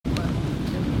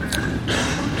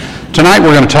Tonight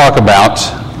we're going to talk about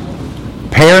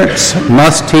parents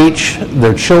must teach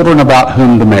their children about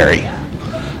whom to marry.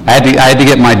 I had to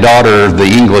get my daughter, the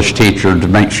English teacher, to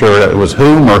make sure it was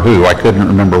whom or who. I couldn't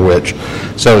remember which.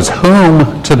 So it's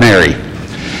whom to marry.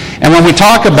 And when we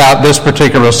talk about this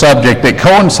particular subject, it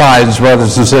coincides,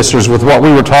 brothers and sisters, with what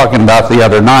we were talking about the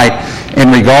other night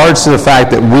in regards to the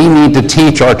fact that we need to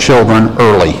teach our children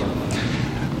early.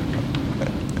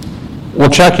 Well,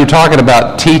 Chuck, you're talking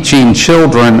about teaching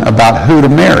children about who to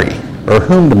marry or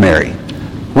whom to marry.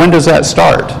 When does that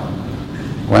start?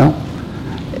 Well,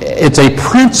 it's a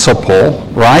principle,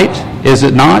 right? Is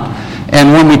it not?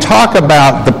 And when we talk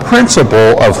about the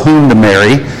principle of whom to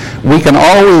marry, we can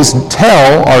always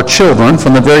tell our children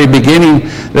from the very beginning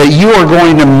that you are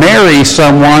going to marry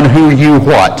someone who you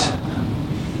what?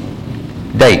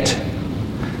 Date.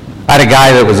 I had a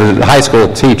guy that was a high school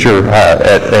teacher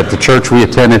at the church we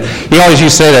attended. He always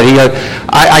used to say that. He goes,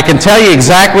 I can tell you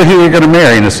exactly who you're going to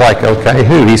marry. And it's like, okay,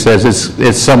 who? He says,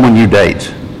 it's someone you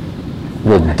date.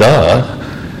 Well, duh.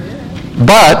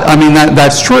 But, I mean,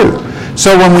 that's true.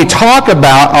 So when we talk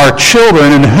about our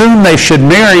children and whom they should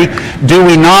marry, do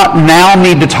we not now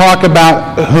need to talk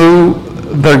about who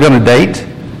they're going to date?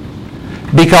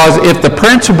 Because if the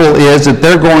principle is that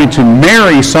they're going to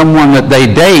marry someone that they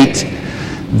date,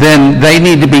 then they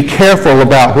need to be careful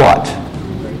about what?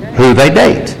 Who they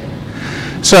date.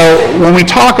 So when we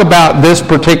talk about this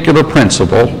particular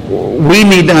principle, we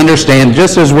need to understand,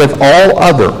 just as with all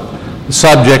other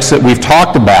subjects that we've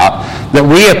talked about, that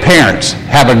we as parents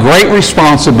have a great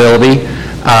responsibility,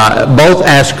 both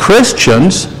as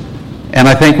Christians, and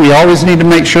I think we always need to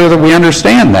make sure that we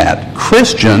understand that,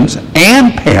 Christians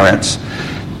and parents,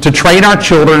 to train our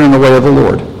children in the way of the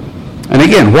Lord. And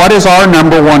again, what is our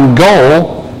number one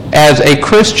goal as a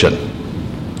Christian?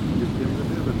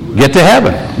 Get to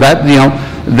heaven.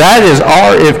 That is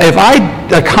our, if I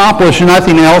accomplish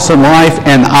nothing else in life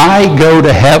and I go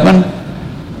to heaven,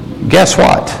 guess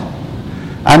what?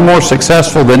 I'm more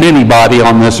successful than anybody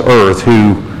on this earth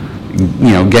who,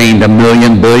 gained $1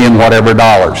 million, billion, whatever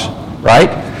dollars,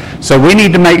 right? So we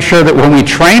need to make sure that when we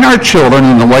train our children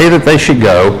in the way that they should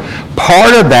go,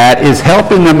 part of that is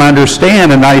helping them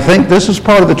understand, and I think this is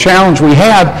part of the challenge we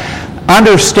have,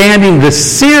 understanding the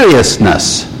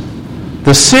seriousness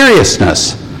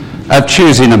of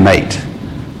choosing a mate,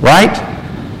 right?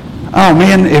 Oh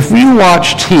man, if you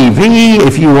watch TV,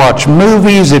 if you watch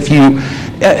movies,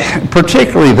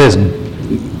 particularly this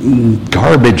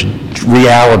garbage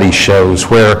reality shows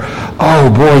where, oh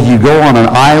boy, you go on an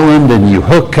island and you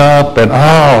hook up and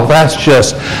that's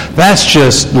just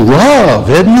love,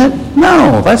 isn't it?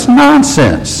 No, that's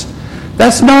nonsense.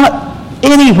 That's not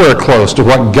anywhere close to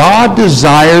what God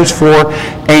desires for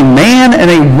a man and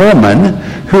a woman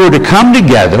who are to come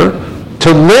together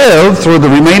to live through the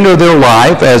remainder of their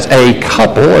life as a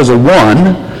couple, as a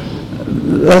one.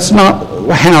 That's not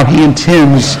how he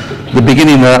intends the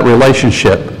beginning of that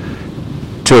relationship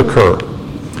to occur.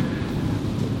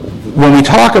 When we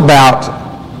talk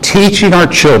about teaching our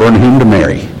children whom to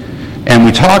marry, and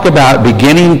we talk about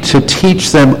beginning to teach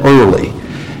them early,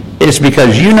 it's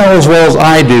because you know as well as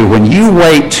I do, when you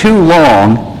wait too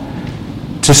long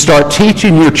to start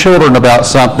teaching your children about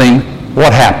something,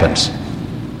 what happens?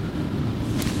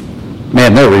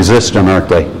 Man, they're resistant, aren't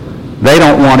they? They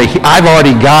don't want to. I've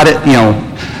already got it,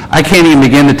 I can't even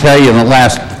begin to tell you in the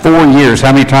last 4 years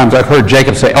how many times I've heard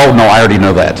Jacob say, oh no, I already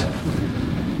know that.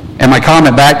 And my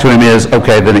comment back to him is,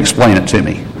 okay, then explain it to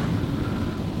me.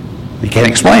 He can't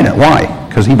explain it. Why?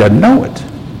 Because he doesn't know it.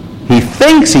 He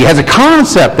thinks he has a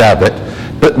concept of it,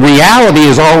 but reality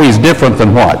is always different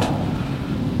than what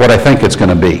I think it's going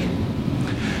to be.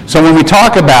 So when we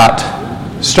talk about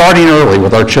starting early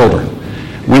with our children,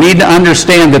 we need to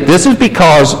understand that this is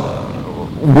because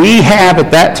we have at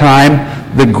that time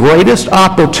the greatest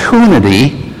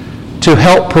opportunity to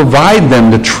help provide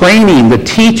them the training, the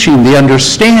teaching, the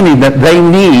understanding that they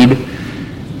need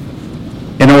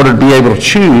in order to be able to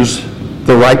choose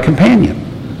the right companion.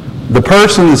 The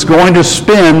person that's going to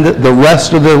spend the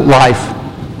rest of their life,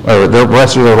 or the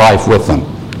rest of their life with them.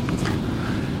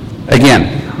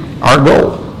 Again, our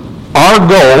goal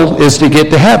is to get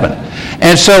to heaven.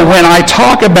 And so when I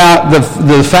talk about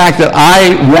the fact that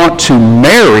I want to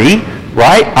marry,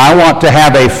 right? I want to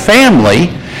have a family.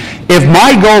 If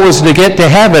my goal is to get to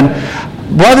heaven,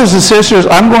 brothers and sisters,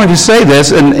 I'm going to say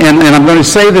this, and I'm going to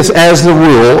say this as the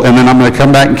rule, and then I'm going to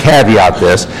come back and caveat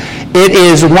this. It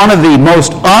is one of the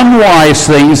most unwise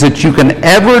things that you can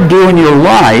ever do in your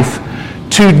life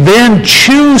to then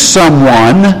choose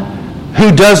someone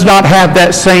who does not have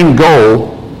that same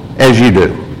goal as you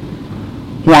do.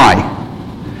 Why?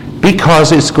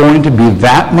 because it's going to be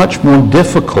that much more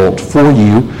difficult for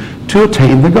you to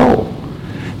attain the goal.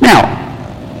 Now,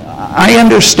 I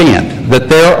understand that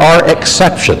there are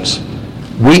exceptions.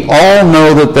 We all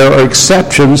know that there are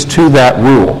exceptions to that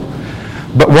rule.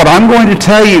 But what I'm going to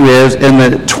tell you is, in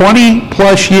the 20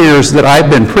 plus years that I've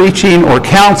been preaching or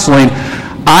counseling,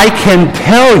 I can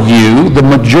tell you the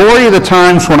majority of the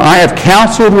times when I have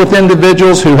counseled with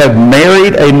individuals who have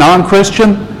married a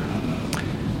non-Christian,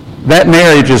 that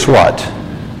marriage is what?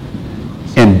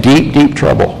 In deep, deep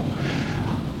trouble.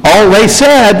 All they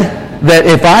said, that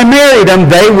if I married them,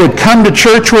 they would come to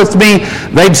church with me,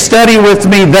 they'd study with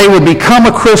me, they would become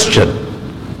a Christian.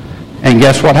 And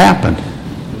guess what happened?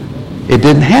 It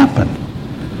didn't happen.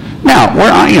 Now, we're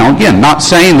again, not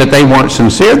saying that they weren't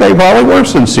sincere, they probably were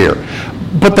sincere.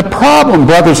 But the problem,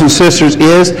 brothers and sisters,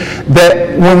 is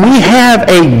that when we have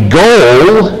a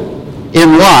goal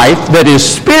in life that is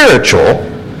spiritual,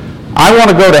 I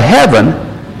want to go to heaven,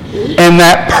 and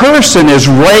that person is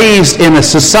raised in a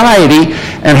society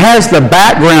and has the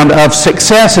background of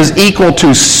success is equal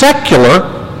to secular,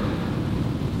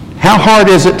 how hard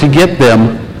is it to get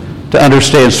them to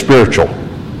understand spiritual?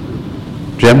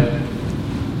 Jim?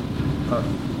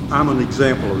 I'm an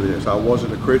example of this. I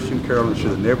wasn't a Christian. Carolyn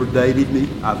should have never dated me.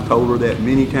 I've told her that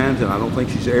many times, and I don't think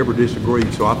she's ever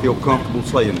disagreed, so I feel comfortable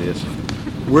saying this.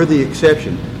 We're the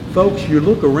exception. Folks, you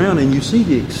look around and you see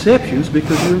the exceptions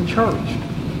because you're in church.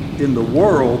 In the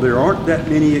world, there aren't that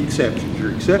many exceptions.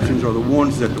 Your exceptions are the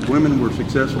ones that the women were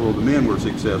successful or the men were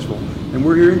successful, and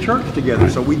we're here in church together.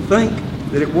 Right. So we think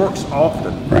that it works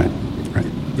often. Right.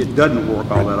 It doesn't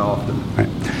work all that often. Right.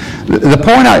 The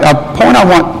point I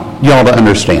want y'all to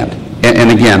understand, and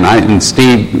again, and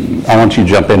Steve, I want you to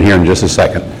jump in here in just a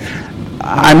second.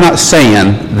 I'm not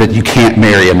saying that you can't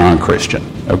marry a non-Christian.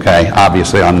 Okay,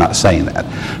 obviously I'm not saying that.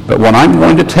 But what I'm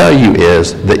going to tell you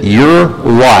is that your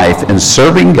life in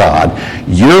serving God,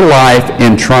 your life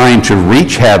in trying to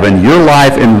reach heaven, your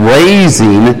life in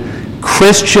raising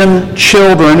Christian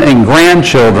children and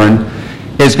grandchildren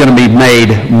is going to be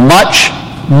made much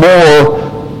more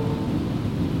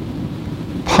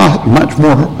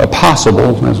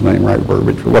possible, that's the name, right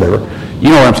verbiage, or whatever. You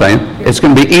know what I'm saying? It's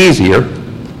going to be easier,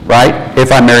 right,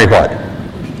 if I marry what?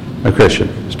 A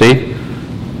Christian. Steve?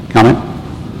 Comment?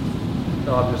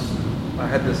 No, I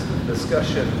had this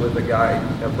discussion with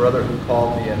a brother who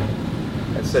called me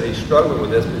and said he's struggling with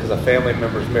this because a family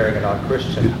member is marrying a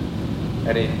non-Christian. Yeah.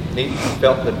 And he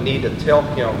felt the need to tell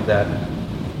him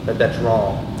that's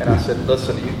wrong. And I said,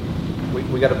 listen,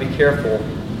 we got to be careful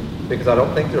because I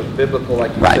don't think there's biblical,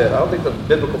 like you said, I don't think the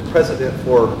biblical precedent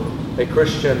for a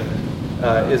Christian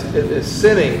is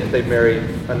sinning if they marry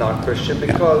a non-Christian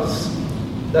because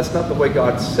that's not the way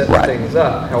God set things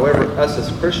up. However, us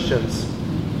as Christians,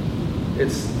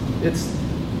 it's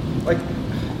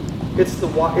the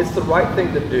right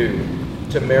thing to do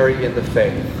to marry in the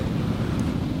faith,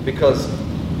 because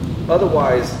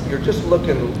otherwise you're just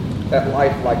looking at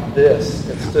life like this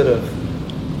instead of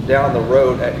down the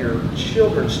road at your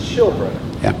children's children.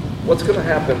 Yeah. What's going to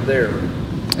happen there?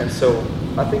 And so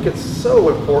I think it's so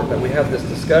important that we have this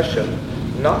discussion.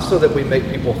 Not so that we make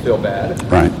people feel bad,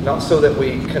 not so that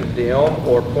we condemn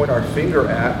or point our finger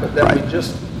at, but that we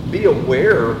just be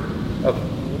aware of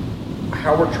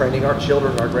how we're training our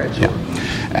children and our grandchildren.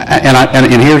 Yeah.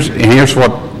 And here's what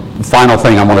the final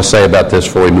thing I want to say about this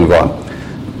before we move on.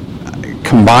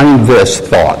 Combine this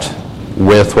thought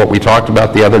with what we talked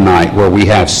about the other night, where we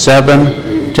have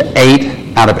 7 to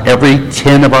 8 out of every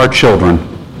 10 of our children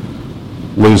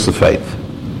lose the faith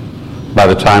by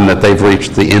the time that they've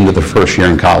reached the end of the first year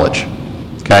in college.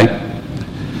 Okay?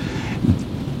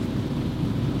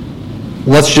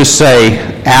 Let's just say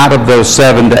out of those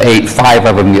 7 to 8, 5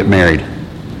 of them get married.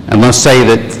 And let's say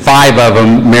that 5 of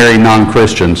them marry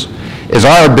non-Christians. Is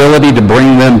our ability to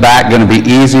bring them back going to be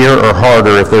easier or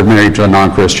harder if they're married to a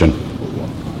non-Christian?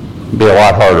 It'd be a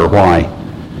lot harder. Why?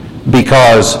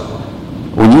 Because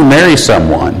when you marry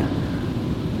someone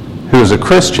who is a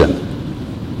Christian,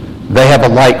 they have a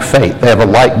like faith. They have a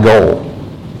like goal.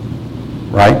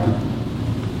 Right?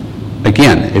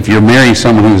 Again, if you're marrying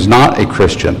someone who's not a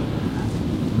Christian,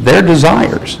 their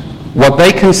desires, what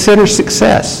they consider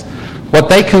success, what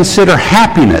they consider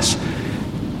happiness,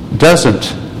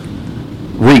 doesn't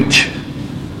reach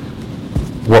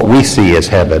what we see as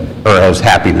heaven, or as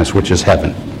happiness, which is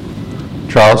heaven.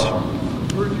 Charles?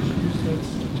 We've just used that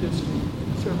statistic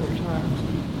several times.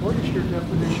 What is your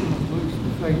definition of lose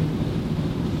the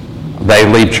faith? They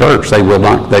leave church. They will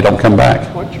not. They don't come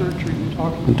back. What church are you talking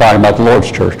about? I'm talking about the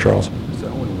Lord's church, Charles.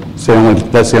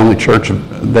 That's the only church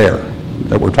there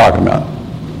that we're talking about.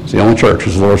 It's the only church.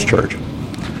 It's the Lord's church.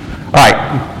 All right.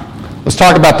 Let's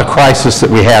talk about the crisis that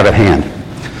we have at hand.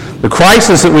 The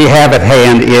crisis that we have at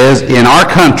hand is, in our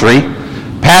country,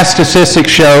 past statistics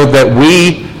show that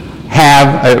we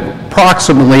have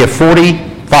approximately a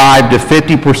 45 to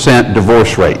 50%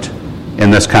 divorce rate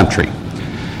in this country.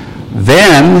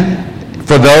 Then,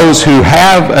 for those who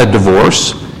have a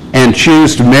divorce and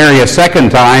choose to marry a second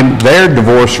time, their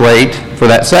divorce rate for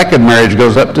that second marriage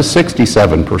goes up to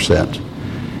 67%.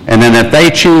 And then if they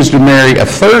choose to marry a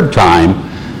third time,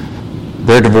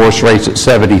 their divorce rate's at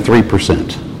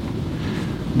 73%.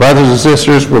 Brothers and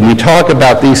sisters, when we talk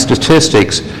about these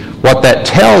statistics, what that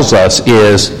tells us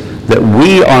is that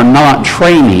we are not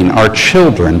training our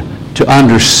children to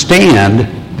understand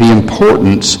the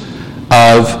importance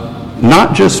of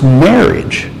not just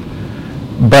marriage,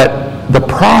 but the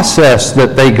process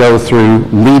that they go through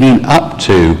leading up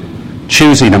to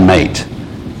choosing a mate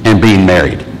and being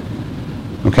married.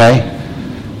 Okay?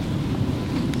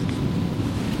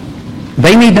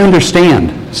 They need to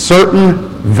understand certain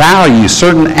values,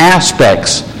 certain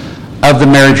aspects of the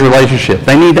marriage relationship.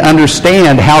 They need to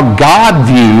understand how God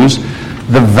views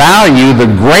the value, the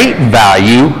great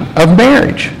value of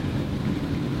marriage.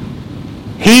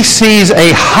 He sees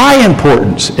a high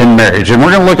importance in marriage, and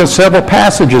we're going to look at several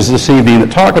passages this evening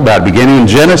that talk about it, beginning in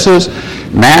Genesis,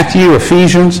 Matthew,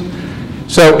 Ephesians.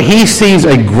 So he sees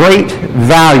a great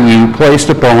value placed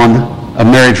upon a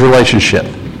marriage relationship.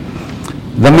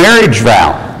 The marriage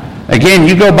vow. Again,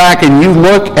 you go back and you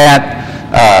look at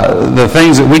the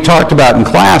things that we talked about in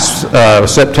class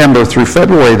September through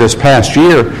February this past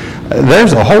year.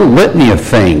 There's a whole litany of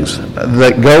things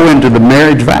that go into the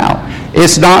marriage vow.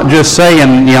 It's not just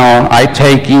saying, I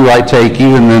take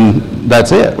you, and then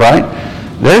that's it, right?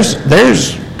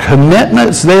 There's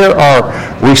commitments. There are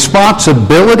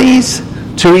responsibilities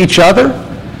to each other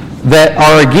that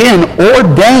are, again,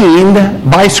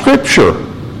 ordained by Scripture.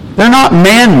 They're not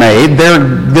man-made.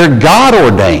 They're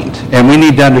God-ordained, and we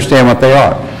need to understand what they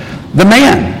are.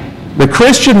 The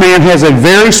Christian man has a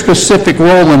very specific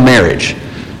role in marriage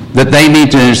that they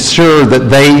need to ensure that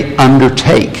they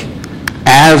undertake,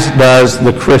 as does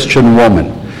the Christian woman.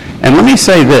 And let me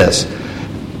say this.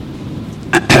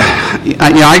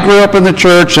 I grew up in the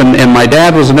church, and my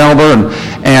dad was an elder,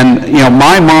 and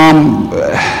my mom,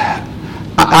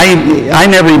 I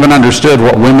never even understood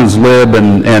what women's lib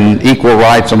and equal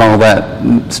rights and all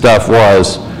that stuff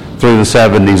was through the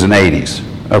 70s and 80s,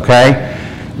 okay?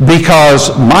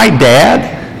 Because my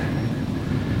dad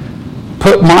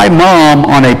put my mom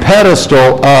on a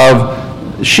pedestal of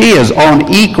she is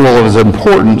on equal of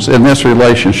importance in this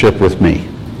relationship with me.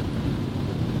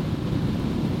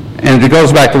 And it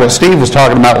goes back to what Steve was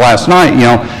talking about last night.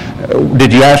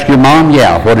 Did you ask your mom?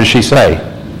 Yeah. What did she say?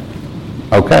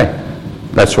 Okay.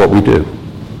 That's what we do,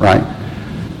 right?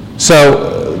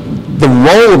 So the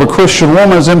role of a Christian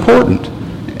woman is important.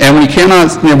 And we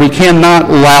cannot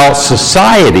allow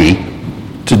society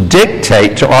to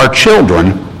dictate to our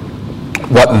children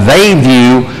what they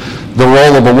view the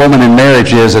role of a woman in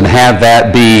marriage is, and have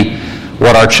that be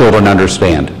what our children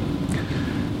understand.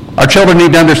 Our children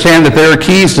need to understand that there are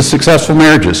keys to successful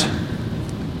marriages.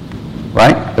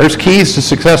 Right? There's keys to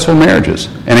successful marriages.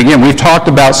 And again, we've talked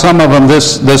about some of them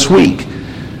this week.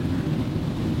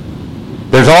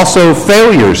 There's also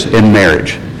failures in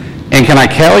marriage. And can I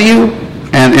tell you,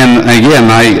 and again,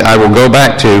 I will go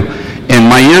back to, in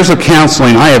my years of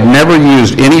counseling, I have never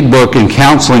used any book in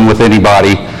counseling with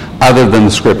anybody other than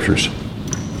the Scriptures.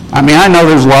 I mean, I know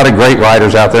there's a lot of great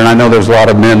writers out there, and I know there's a lot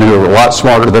of men who are a lot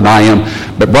smarter than I am.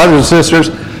 But brothers and sisters,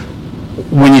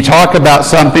 when you talk about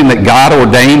something that God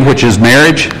ordained, which is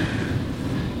marriage,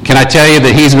 can I tell you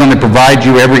that He's going to provide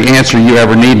you every answer you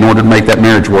ever need in order to make that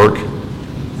marriage work?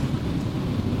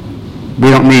 We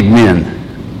don't need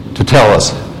men to tell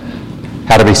us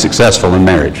how to be successful in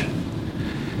marriage.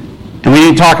 And we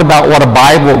need to talk about what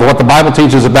the Bible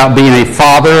teaches about being a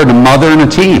father and a mother and a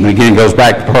team. Again, it goes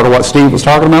back to part of what Steve was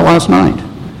talking about last night.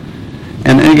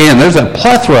 And again, there's a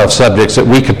plethora of subjects that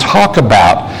we could talk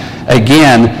about,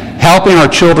 again, helping our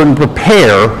children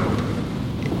prepare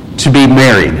to be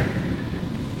married.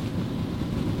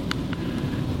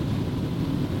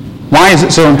 Why is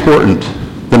it so important,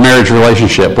 the marriage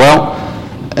relationship? Well,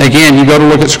 again, you go to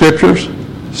look at Scriptures.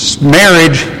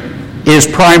 Marriage is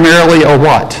primarily a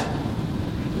what?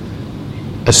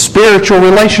 A spiritual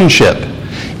relationship.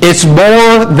 It's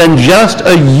more than just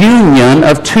a union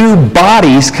of two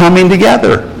bodies coming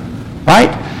together,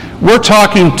 right? We're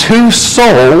talking two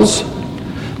souls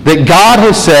that God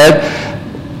has said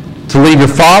to leave your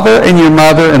father and your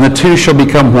mother, and the two shall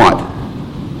become what?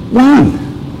 One.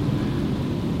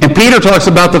 And Peter talks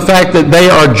about the fact that they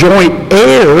are joint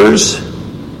heirs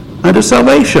unto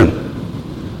salvation.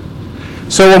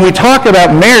 So when we talk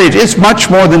about marriage, it's much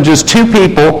more than just two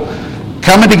people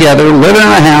coming together, living in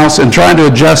a house, and trying to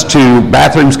adjust to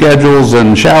bathroom schedules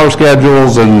and shower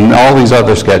schedules and all these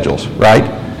other schedules, right?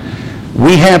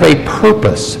 We have a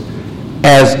purpose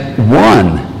as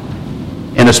one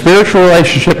in a spiritual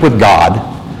relationship with God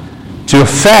to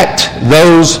affect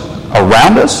those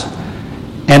around us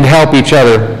and help each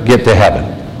other get to heaven.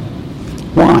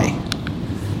 Why?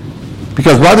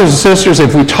 Because, brothers and sisters,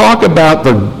 if we talk about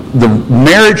the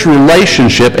marriage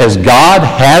relationship as God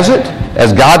has it,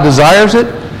 as God desires it,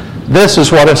 this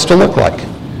is what it's to look like.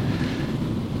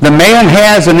 The man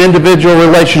has an individual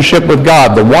relationship with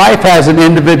God. The wife has an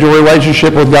individual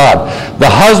relationship with God. The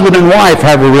husband and wife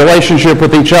have a relationship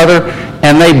with each other,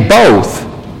 and they both,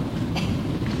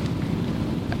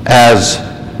 as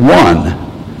one,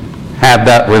 have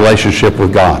that relationship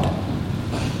with God.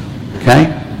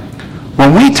 Okay?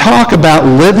 When we talk about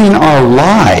living our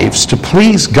lives to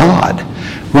please God,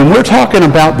 when we're talking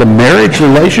about the marriage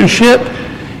relationship,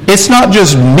 it's not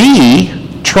just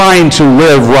me trying to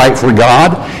live right for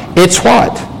God. It's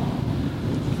what?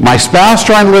 My spouse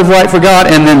trying to live right for God,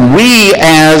 and then we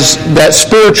as that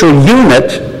spiritual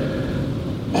unit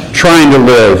trying to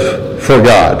live for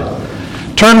God.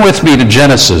 Turn with me to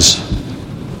Genesis.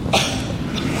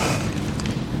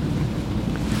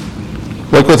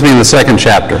 Look with me in the 2nd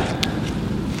chapter.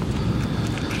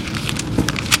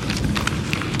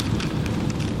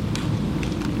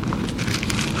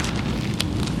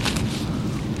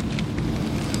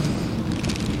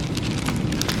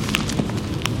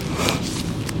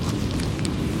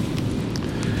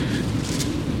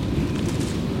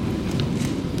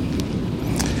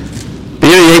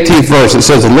 The 18th verse, it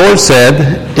says, the Lord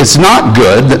said, it's not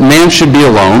good that man should be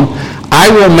alone. I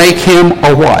will make him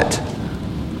a what?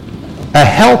 A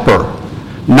helper.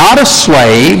 Not a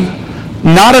slave,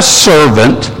 not a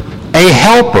servant, a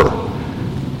helper.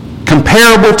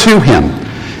 Comparable to him.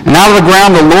 And out of the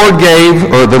ground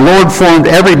the Lord formed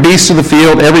every beast of the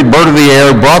field, every bird of the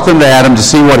air, brought them to Adam to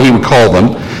see what he would call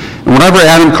them. And whenever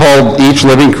Adam called each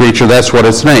living creature, that's what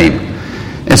it's named.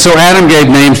 And so Adam gave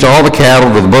names to all the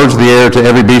cattle, to the birds of the air, to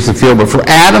every beast of the field. But for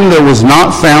Adam there was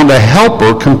not found a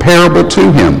helper comparable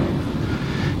to him.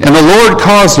 And the Lord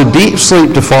caused a deep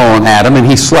sleep to fall on Adam, and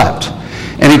he slept.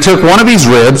 And he took one of his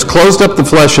ribs, closed up the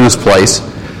flesh in his place.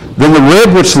 Then the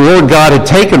rib which the Lord God had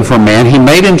taken from man, he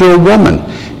made into a woman.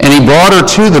 And he brought her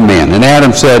to the man. And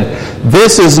Adam said,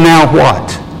 this is now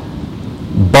what?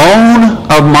 Bone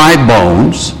of my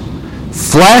bones,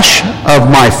 flesh of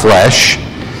my flesh.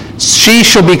 She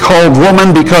shall be called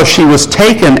woman because she was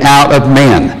taken out of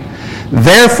man.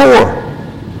 Therefore,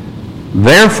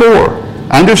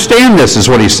 understand this is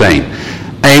what he's saying.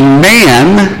 A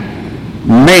man,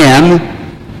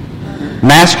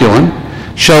 masculine,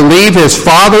 shall leave his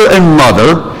father and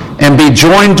mother and be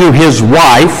joined to his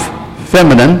wife,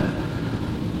 feminine,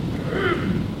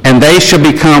 and they shall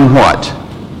become what?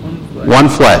 One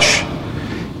flesh.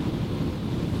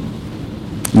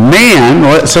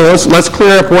 Man, so let's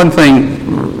clear up one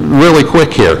thing really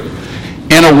quick here.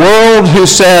 In a world who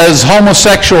says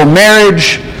homosexual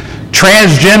marriage,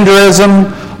 transgenderism,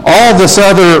 all this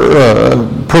other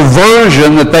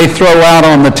perversion that they throw out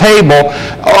on the table,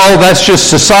 oh, that's just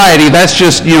society, that's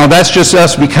just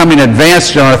us becoming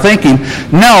advanced in our thinking.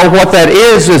 No, what that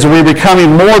is we're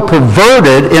becoming more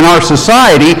perverted in our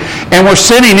society, and we're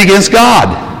sinning against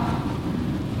God.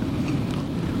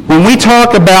 When we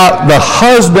talk about the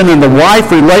husband and the wife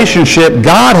relationship,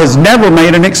 God has never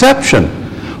made an exception.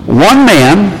 One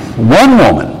man, one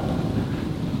woman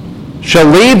shall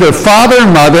leave their father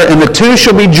and mother, and the two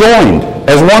shall be joined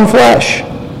as one flesh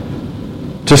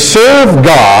to serve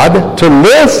God, to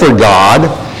live for God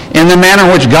in the manner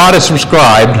in which God has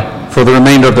prescribed for the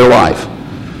remainder of their life.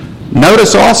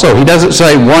 Notice also, he doesn't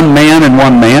say one man and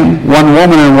one man, one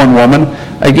woman and one woman.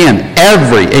 Again,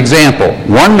 every example,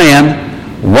 one man,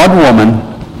 one woman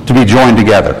to be joined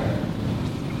together.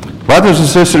 Brothers and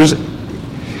sisters,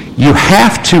 you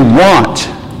have to want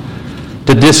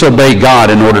to disobey God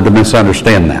in order to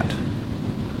misunderstand that.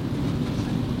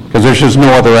 Because there's just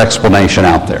no other explanation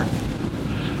out there.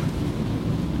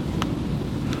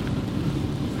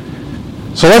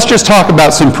 So let's just talk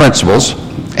about some principles.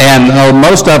 And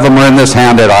most of them are in this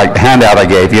handout I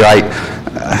gave you.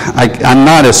 I'm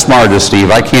not as smart as Steve.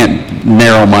 I can't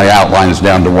narrow my outlines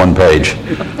down to one page.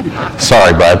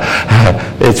 Sorry, bud.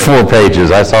 It's 4 pages.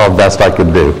 That's all the best I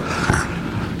could do.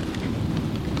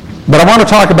 But I want to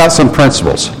talk about some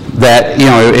principles that,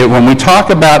 when we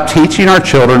talk about teaching our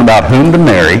children about whom to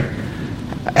marry,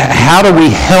 how do we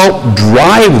help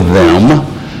drive them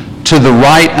to the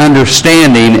right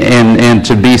understanding and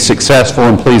to be successful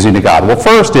in pleasing to God? Well,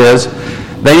 first is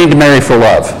They need to marry for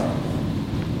love.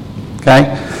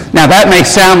 Okay? Now that may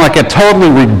sound like a totally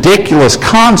ridiculous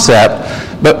concept,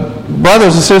 but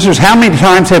brothers and sisters, how many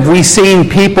times have we seen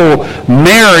people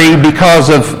marry because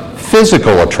of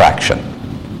physical attraction?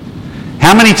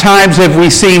 How many times have we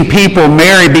seen people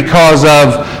marry because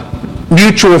of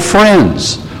mutual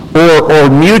friends or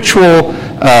mutual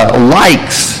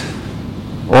likes,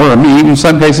 or even in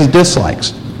some cases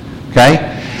dislikes? Okay?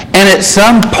 And at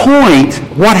some point,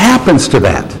 what happens to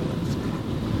that?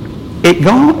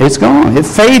 It's gone. It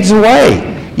fades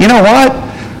away. You know what?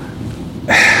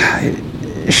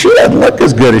 She doesn't look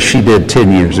as good as she did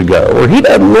 10 years ago, or he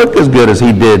doesn't look as good as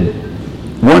he did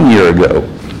 1 year ago.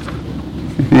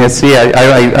 Yeah, see,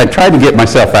 I tried to get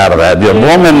myself out of that. The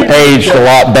woman aged a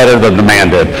lot better than the man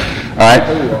did. All right?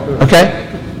 Okay?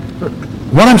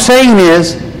 What I'm saying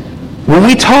is, when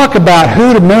we talk about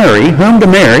whom to marry,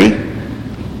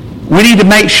 we need to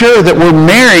make sure that we're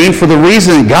marrying for the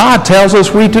reason that God tells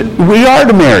us we are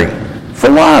to marry, for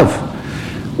love.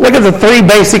 Look at the 3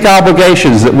 basic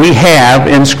obligations that we have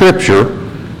in Scripture.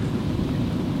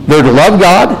 They're to love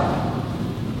God,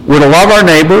 we're to love our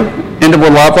neighbor, and to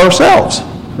love ourselves,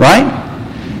 right?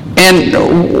 And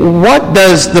what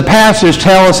does the passage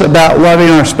tell us about loving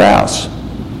our spouse?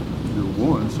 You're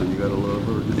one, so you got to love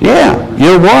her. Yeah,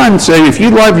 you're one, so if you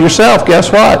love yourself, guess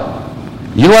what?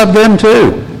 You love them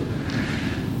too.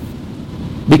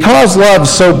 Because love's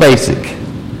so basic,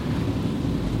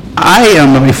 I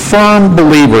am a firm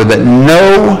believer that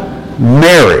no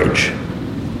marriage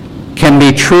can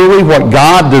be truly what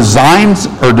God designs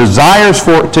or desires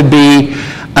for it to be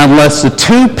unless the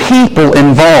 2 people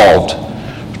involved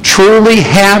truly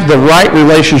have the right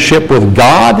relationship with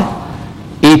God,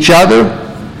 each other,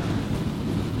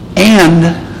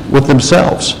 and with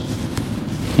themselves.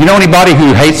 You know anybody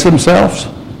who hates themselves?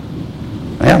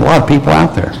 There are a lot of people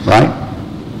out there, right?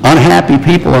 Unhappy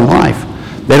people in life.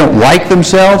 They don't like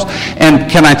themselves. And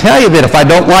can I tell you that if I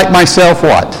don't like myself,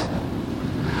 what?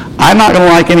 I'm not going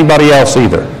to like anybody else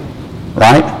either.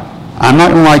 Right? I'm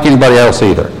not going to like anybody else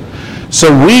either.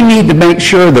 So we need to make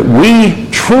sure that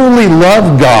we truly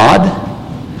love God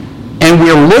and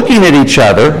we're looking at each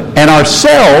other and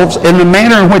ourselves in the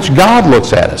manner in which God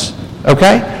looks at us.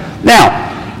 Okay? Now,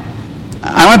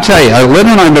 I want to tell you, Lynn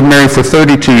and I have been married for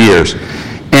 32 years.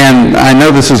 And I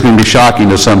know this is going to be shocking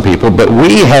to some people, but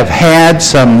we have had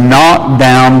some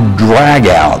knockdown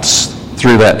drag-outs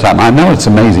through that time. I know it's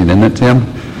amazing, isn't it, Tim?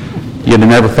 You'd have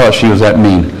never thought she was that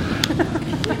mean.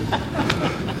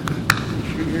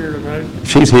 She's here tonight.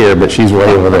 She's here, but she's way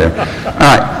over there.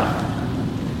 All right.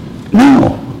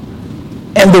 No.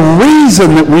 And the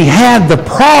reason that we had the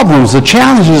problems, the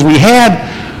challenges we had,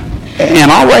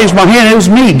 and I'll raise my hand, it was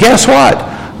me. Guess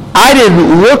what? I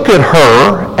didn't look at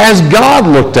her as God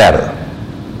looked at her.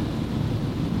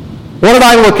 What did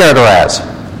I look at her as?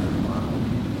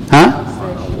 Huh?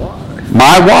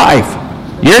 My wife.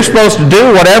 You're supposed to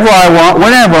do whatever I want,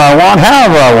 whenever I want,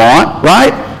 however I want,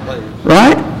 right?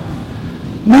 Right?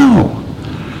 No.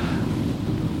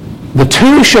 The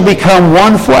 2 shall become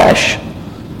one flesh.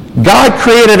 God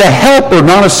created a helper,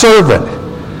 not a servant.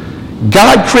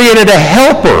 God created a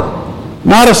helper,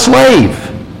 not a slave.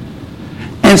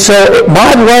 And so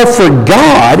my love for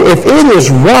God, if it is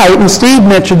right, and Steve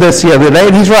mentioned this the other day,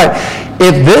 and he's right,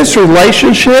 if this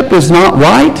relationship is not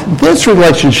right, this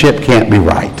relationship can't be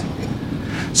right.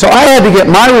 So I had to get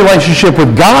my relationship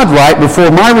with God right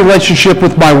before my relationship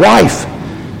with my wife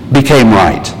became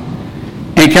right.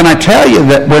 And can I tell you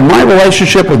that when my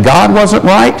relationship with God wasn't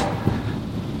right,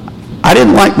 I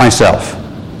didn't like myself.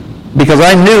 Because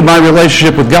I knew my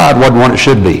relationship with God wasn't what it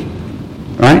should be.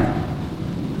 Right?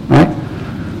 Right?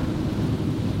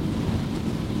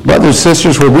 Brothers and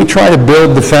sisters, when we try to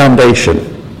build the foundation,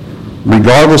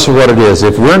 regardless of what it is,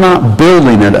 if we're not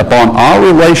building it upon our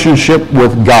relationship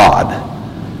with God,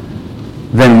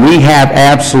 then we have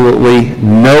absolutely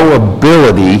no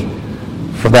ability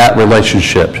for that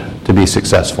relationship to be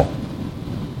successful.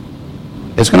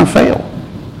 It's going to fail.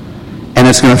 And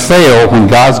it's going to fail when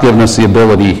God's given us the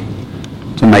ability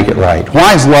to make it right.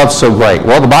 Why is love so great?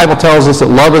 Well, the Bible tells us that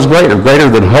love is greater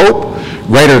than hope,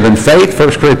 greater than faith,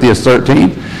 1 Corinthians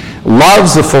 13.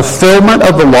 Love's the fulfillment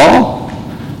of the law.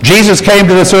 Jesus came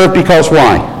to this earth because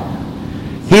why?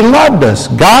 He loved us.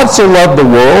 God so loved the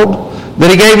world that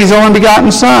he gave his only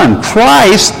begotten Son.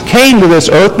 Christ came to this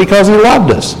earth because he loved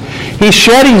us. He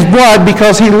shed his blood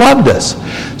because he loved us.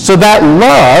 So that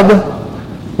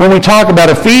love, when we talk about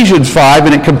Ephesians 5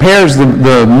 and it compares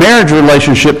the marriage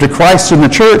relationship to Christ and the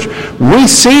church, we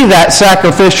see that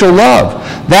sacrificial love,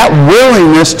 that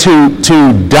willingness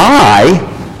to die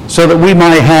so that we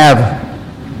might have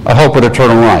a hope of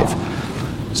eternal life.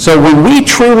 So when we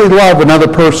truly love another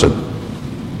person,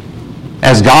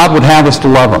 as God would have us to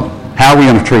love them, how are we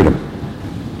going to treat them?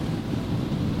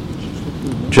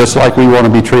 Just like we want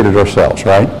to be treated ourselves,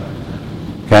 right?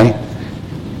 Okay?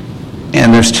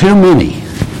 And there's too many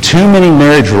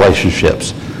marriage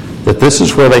relationships that this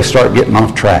is where they start getting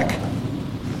off track.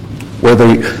 Where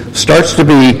there starts to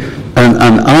be an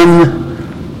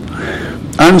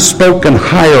unspoken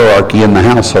hierarchy in the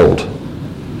household.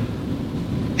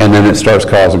 And then it starts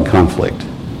causing conflict.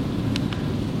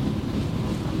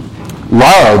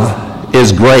 Love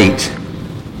is great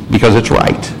because it's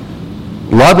right.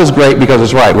 Love is great because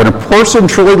it's right. When a person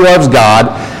truly loves God,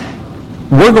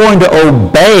 we're going to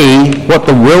obey what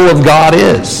the will of God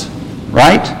is,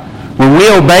 right? When we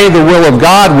obey the will of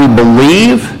God, we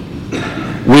believe,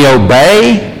 we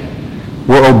obey,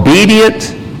 we're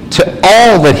obedient to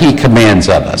all that He commands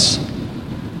of us.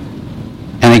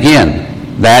 And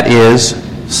again, that is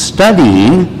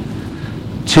studying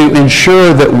to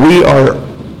ensure that we are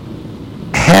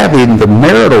having the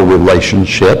marital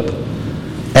relationship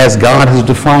as God has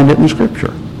defined it in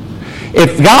Scripture.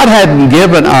 If God hadn't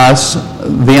given us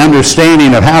the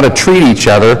understanding of how to treat each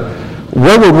other,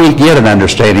 where would we get an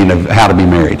understanding of how to be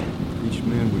married? Each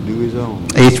man would do his own.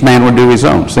 Each man would do his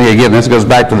own. See, again, this goes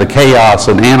back to the chaos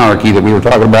and anarchy that we were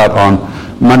talking about on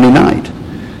Monday night.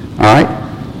 All right?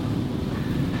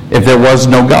 If there was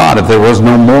no God, if there was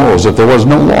no morals, if there was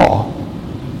no law,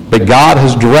 but God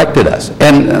has directed us.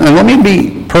 And let me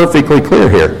be perfectly clear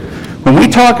here. When we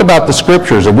talk about the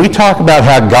Scriptures and we talk about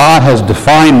how God has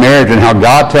defined marriage and how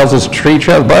God tells us to treat each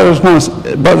other, brothers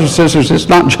and sisters, it's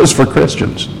not just for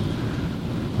Christians.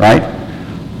 Right?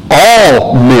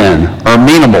 All men are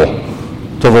amenable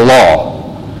to the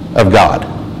law of God.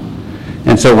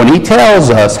 And so when He tells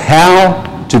us how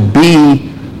to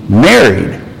be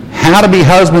married, how to be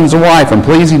husbands and wife and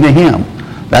pleasing to Him,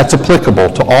 that's applicable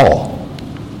to all.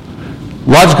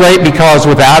 Love's great because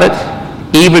without it,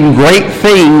 even great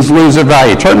things lose their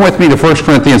value. Turn with me to 1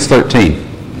 Corinthians 13.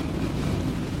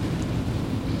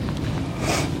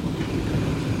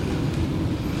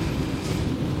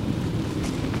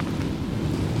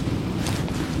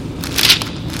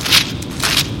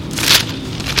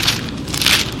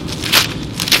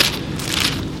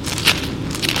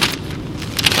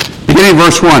 Beginning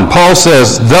verse 1, Paul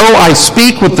says, "Though I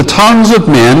speak with the tongues of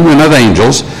men and of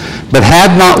angels, but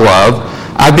have not love,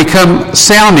 I become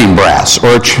sounding brass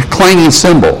or a clanging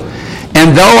cymbal.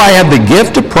 And though I have the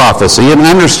gift of prophecy and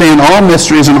understand all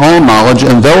mysteries and all knowledge,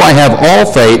 and though I have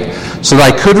all faith so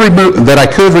that I could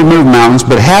remove mountains,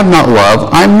 but have not love,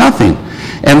 I am nothing.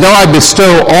 And though I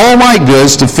bestow all my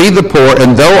goods to feed the poor,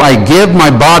 and though I give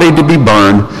my body to be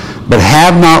burned, but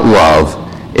have not love,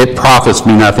 it profits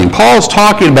me nothing." Paul's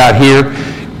talking about here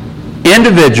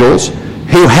individuals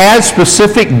who had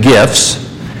specific gifts,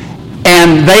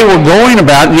 and they were going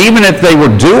about, and even if they were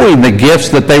doing the gifts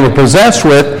that they were possessed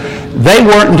with, they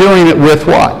weren't doing it with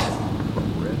what?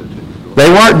 They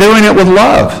weren't doing it with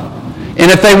love.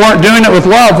 And if they weren't doing it with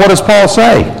love, what does Paul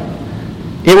say?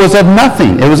 It was of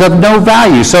nothing. It was of no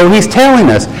value. So he's telling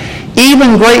us,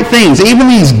 even great things, even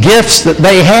these gifts that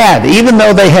they had, even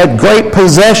though they had great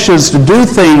possessions to do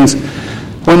things,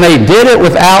 when they did it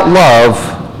without love,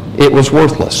 it was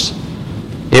worthless.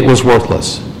 It was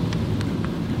worthless.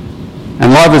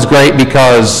 And love is great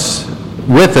because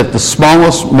with it, the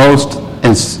smallest, most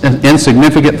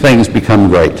insignificant things become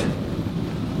great.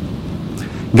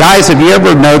 Guys, have you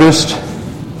ever noticed,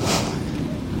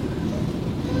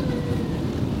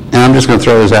 and I'm just going to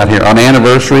throw this out here, on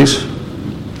anniversaries,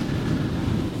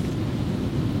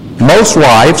 most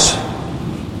wives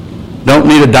don't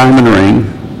need a diamond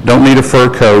ring, don't need a fur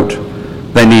coat.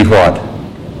 They need what?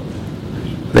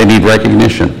 They need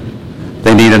recognition.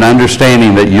 They need an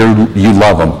understanding that you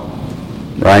love them,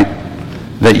 right?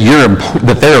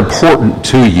 That they're important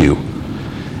to you.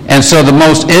 And so the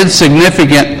most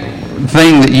insignificant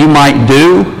thing that you might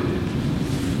do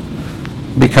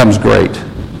becomes great.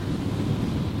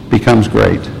 Becomes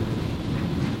great.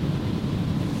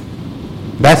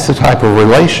 That's the type of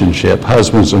relationship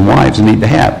husbands and wives need to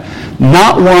have.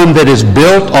 Not one that is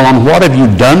built on what have you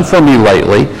done for me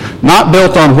lately, not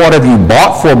built on what have you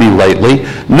bought for me lately,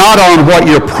 not on what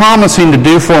you're promising to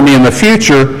do for me in the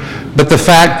future, but the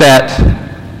fact that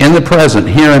in the present,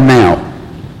 here and now,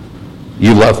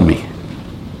 you love me.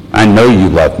 I know you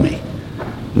love me.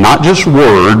 Not just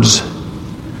words,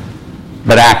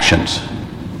 but actions.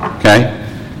 Okay?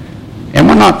 And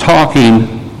we're not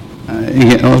talking,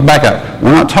 let's back up.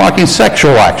 We're not talking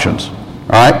sexual actions.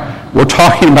 All right? We're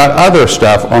talking about other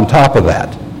stuff on top of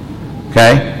that.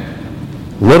 Okay?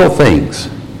 Little things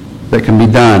that can be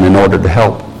done in order to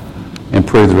help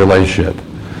improve the relationship.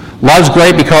 Love's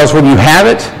great because when you have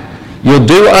it, you'll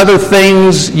do other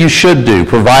things you should do,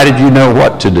 provided you know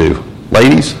what to do.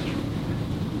 Ladies,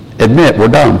 admit we're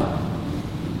dumb.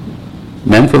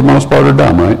 Men, for the most part, are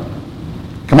dumb, right?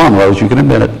 Come on, Rose, you can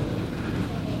admit it.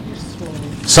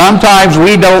 Sometimes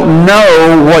we don't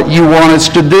know what you want us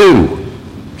to do,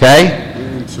 okay?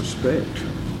 Don't even suspect.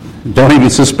 Don't even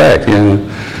suspect.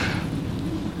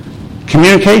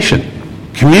 Communication.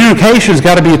 Communication's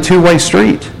got to be a two-way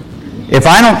street. If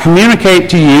I don't communicate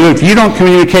to you, if you don't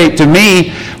communicate to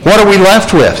me, what are we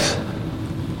left with?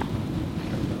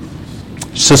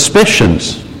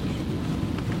 Suspicions.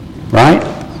 Right?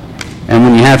 And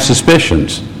when you have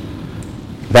suspicions,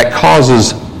 that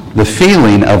causes the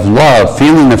feeling of love,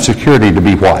 feeling of security to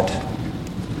be what?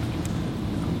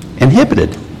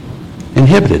 Inhibited.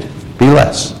 Inhibited. Be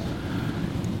less.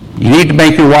 You need to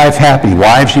make your wife happy.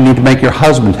 Wives, you need to make your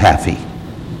husband happy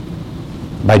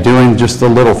by doing just the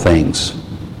little things.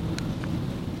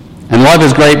 And love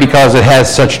is great because it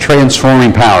has such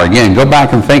transforming power. Again, go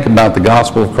back and think about the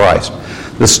gospel of Christ.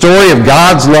 The story of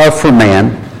God's love for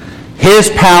man, his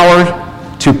power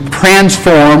to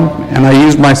transform, and I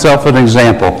use myself as an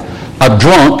example, a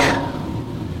drunk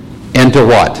into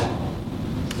what?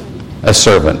 A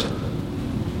servant.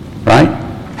 Right?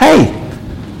 Hey,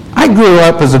 I grew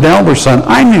up as an elder son.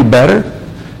 I knew better.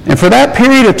 And for that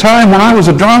period of time when I was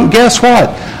a drunk, guess what?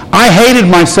 I hated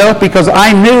myself because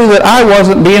I knew that I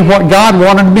wasn't being what God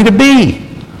wanted me to be.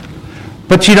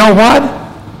 But you know what?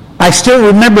 I still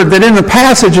remember that in the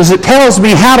passages it tells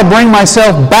me how to bring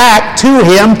myself back to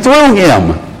Him through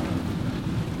Him.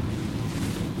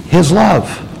 His love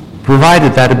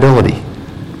provided that ability.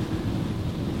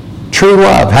 True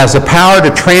love has the power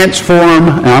to transform,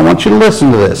 and I want you to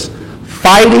listen to this,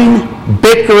 fighting,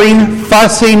 bickering,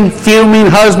 fussing, fuming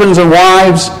husbands and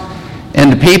wives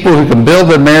into people who can build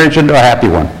their marriage into a happy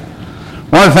one.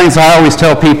 One of the things I always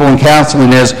tell people in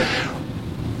counseling is,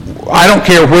 I don't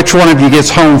care which one of you gets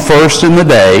home first in the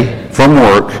day from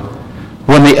work.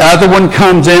 When the other one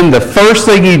comes in, the first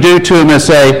thing you do to him is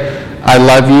say, I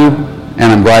love you and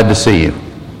I'm glad to see you.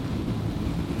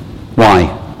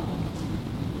 Why?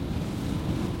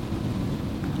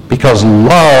 Because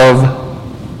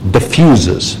love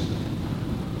diffuses.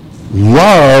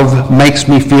 Love makes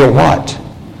me feel what?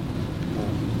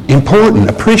 Important,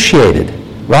 appreciated,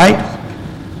 right?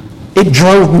 It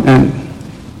drove me,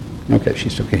 okay,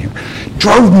 she's still here.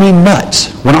 Drove me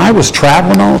nuts when I was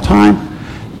traveling all the time.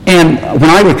 And when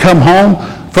I would come home,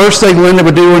 first thing Linda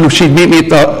would do when she'd meet me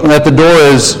at the door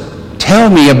is tell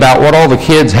me about what all the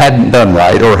kids hadn't done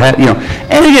right, or had,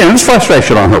 and again, it was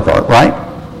frustration on her part, right?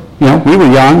 We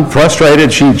were young,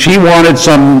 frustrated. She wanted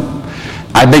some.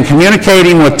 I've been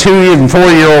communicating with 2 and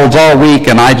 4-year-olds all week,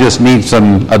 and I just need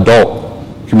some adult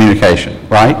communication,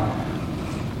 right?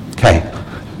 Okay.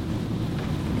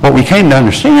 What we came to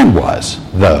understand was,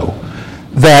 though,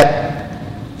 that,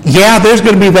 there's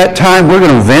going to be that time we're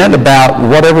going to vent about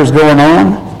whatever's going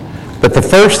on, but the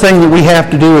first thing that we have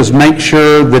to do is make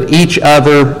sure that each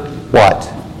other,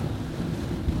 what?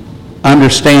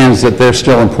 Understands that they're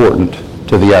still important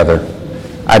to the other.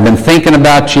 I've been thinking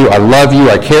about you, I love you,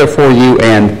 I care for you,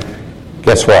 and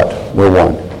guess what? We're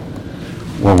one.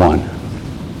 We're one.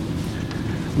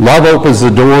 Love opens the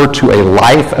door to a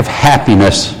life of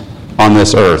happiness on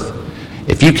this earth.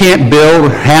 If you can't build or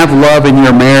have love in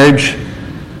your marriage,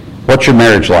 what's your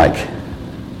marriage like?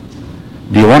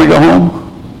 Do you want to go home?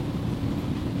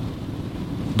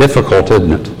 Difficult,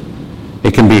 isn't it?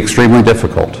 It can be extremely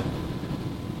difficult.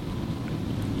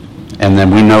 And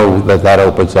then we know that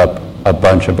opens up a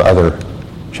bunch of other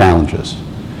challenges.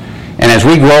 And as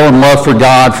we grow in love for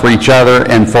God, for each other,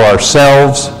 and for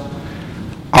ourselves,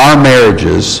 our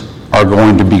marriages are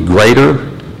going to be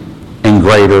greater and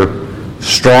greater,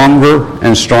 stronger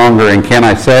and stronger, and can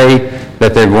I say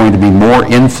that they're going to be more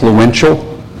influential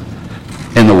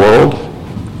in the world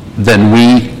than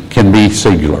we can be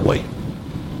singularly.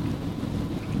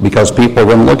 Because people are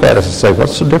going to look at us and say,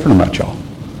 what's so different about y'all?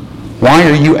 Why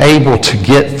are you able to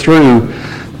get through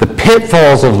the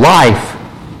pitfalls of life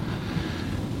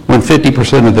when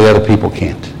 50% of the other people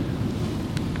can't?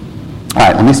 All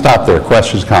right, let me stop there.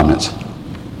 Questions, comments?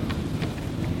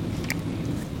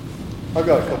 I've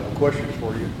got a couple of questions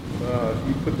for you.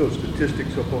 You put those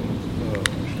statistics up on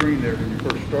the screen there when you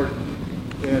first started.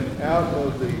 And out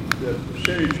of the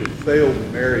percentage of failed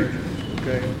marriages,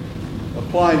 okay,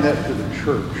 applying that to the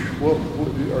church,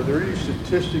 are there any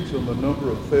statistics on the number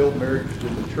of failed marriages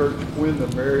in the church when the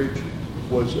marriage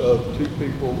was of two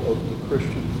people of the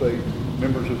Christian faith,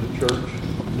 members of the church?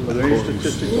 Are there any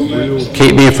statistics on that?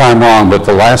 Keep me if I'm wrong, but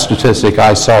the last statistic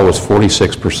I saw was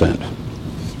 46%.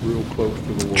 It's real close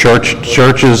to the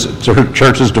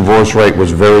Church's divorce rate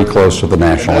was very close to the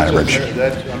national average.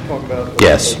 I'm talking about.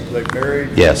 Yes. They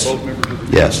married. Yes. Both members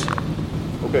of the. Yes.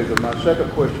 Okay, but my second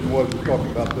question was, we're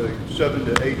talking about the 7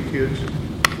 to 8 kids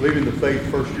leaving the faith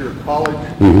first year of college.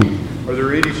 Mm-hmm. Are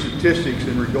there any statistics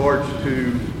in regards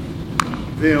to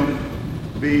them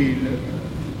being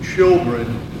children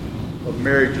of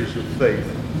marriages of faith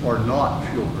or not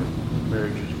children of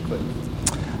marriages of faith?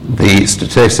 The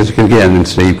statistics, again, and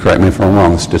Steve, correct me if I'm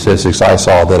wrong, the statistics I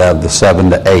saw that out of the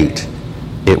 7 to 8,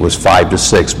 it was 5 to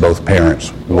 6, both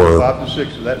parents were 5 to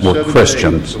 6, so that's were 7 to 8,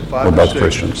 Christians, so 5 were to both 6.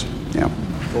 Christians. Yeah.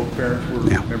 Both parents were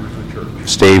Yeah. members of the church.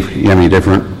 Steve, you have any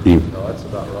different? No, that's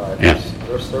about right. Yeah.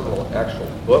 There's several actual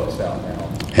books out now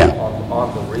Yeah.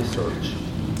 on the research,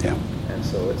 Yeah. and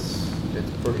so it's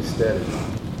pretty steady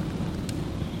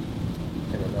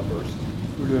in the numbers.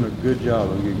 We're doing a good job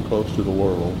of getting close to the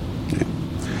world.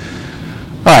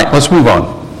 All right, let's move on.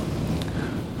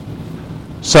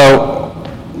 So,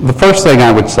 the first thing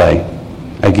I would say,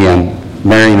 again,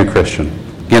 marrying a Christian.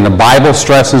 Again, the Bible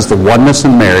stresses the oneness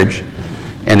in marriage,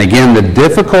 and again, the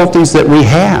difficulties that we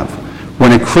have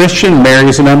when a Christian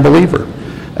marries an unbeliever.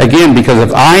 Again, because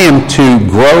if I am to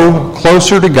grow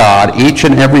closer to God each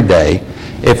and every day,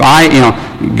 if I,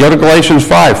 go to Galatians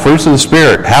 5, fruits of the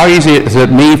Spirit, how easy is it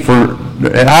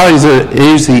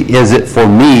for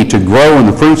me to grow in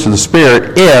the fruits of the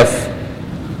Spirit if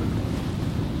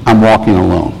I'm walking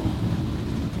alone?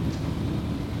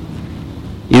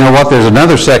 You know what? There's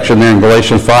another section there in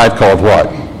Galatians 5 called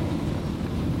what?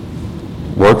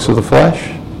 Works of the flesh?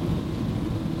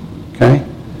 Okay?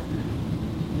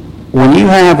 When you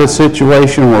have a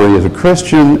situation where you have a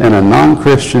Christian and a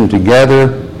non-Christian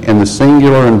together in the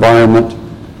singular environment,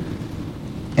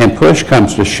 and push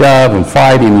comes to shove and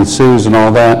fighting ensues and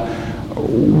all that,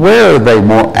 where are they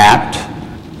more apt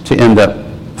to end up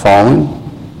falling?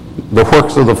 The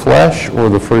works of the flesh or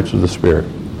the fruits of the Spirit?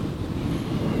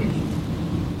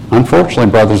 Unfortunately,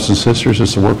 brothers and sisters,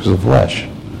 it's the works of the flesh.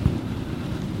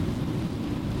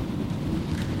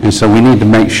 And so we need to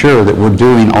make sure that we're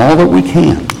doing all that we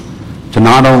can to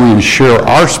not only ensure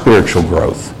our spiritual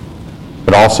growth,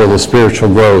 but also the spiritual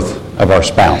growth of our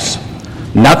spouse.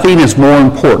 Nothing is more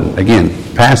important. Again,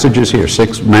 passages here,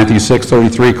 Matthew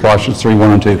 6:33, Colossians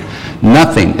 3:1 and 2.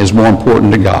 Nothing is more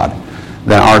important to God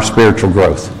than our spiritual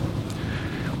growth.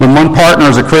 When one partner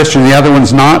is a Christian and the other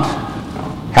one's not,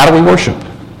 how do we worship?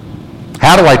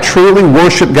 How do I truly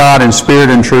worship God in spirit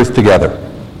and truth together?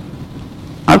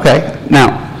 Okay,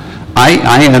 now, I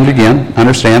again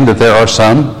understand that there are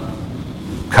some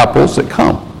couples that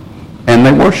come and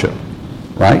they worship,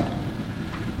 right?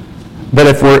 But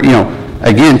if we're,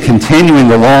 again, continuing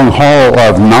the long haul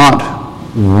of not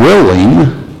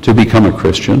willing to become a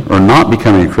Christian or not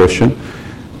becoming a Christian,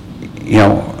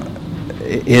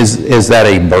 is that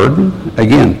a burden?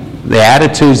 Again, the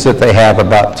attitudes that they have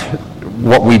about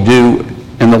what we do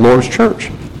in the Lord's church.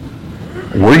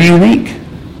 We're unique,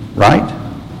 right?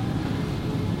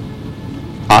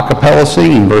 A cappella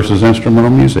singing versus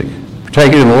instrumental music.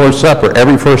 Taking the Lord's Supper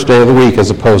every first day of the week as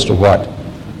opposed to what?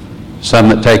 Some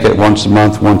that take it once a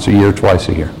month, once a year, twice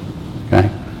a year. Okay?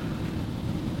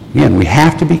 Again, we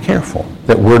have to be careful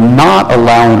that we're not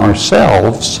allowing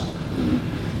ourselves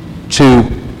to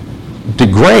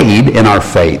degrade in our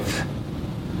faith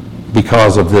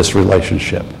because of this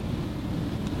relationship.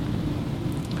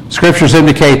 Scriptures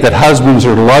indicate that husbands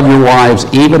are to love your wives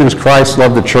even as Christ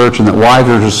loved the church, and that wives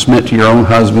are to submit to your own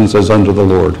husbands as unto the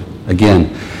Lord. Again,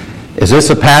 is this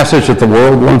a passage that the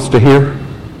world wants to hear?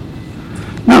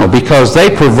 No, because they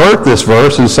pervert this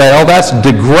verse and say, oh, that's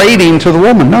degrading to the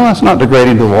woman. No, that's not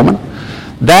degrading to the woman.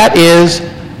 That is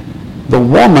the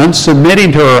woman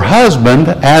submitting to her husband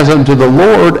as unto the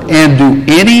Lord. And do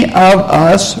any of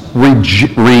us resent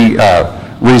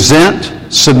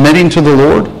submitting to the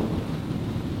Lord?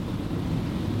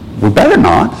 We better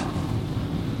not.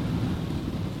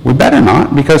 We better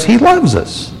not, because he loves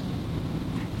us.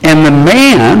 And the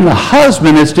man, the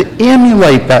husband, is to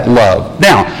emulate that love.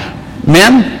 Now,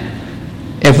 men,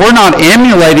 if we're not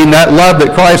emulating that love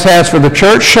that Christ has for the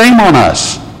church, shame on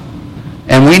us.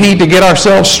 And we need to get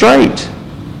ourselves straight.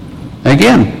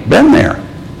 Again, been there.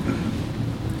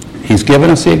 He's given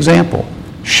us the example,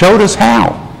 showed us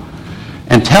how,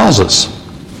 and tells us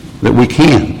that we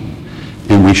can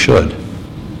and we should.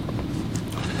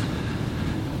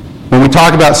 When we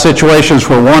talk about situations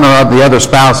where one or the other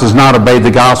spouse has not obeyed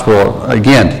the gospel,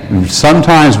 again,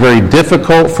 sometimes very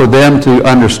difficult for them to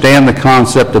understand the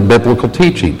concept of biblical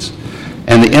teachings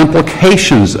and the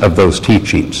implications of those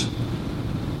teachings.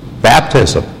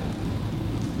 Baptism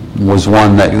was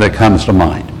one that comes to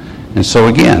mind. And so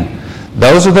again,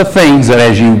 Those are the things that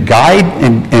as you guide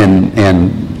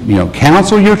and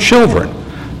counsel your children,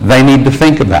 they need to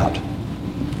think about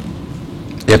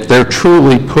if they're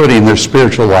truly putting their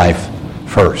spiritual life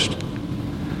first.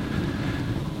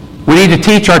 We need to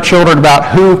teach our children about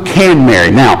who can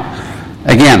marry. Now,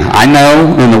 again, I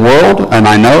know in the world, and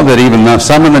I know that even though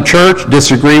some in the church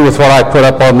disagree with what I put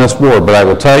up on this board, but I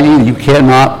will tell you, you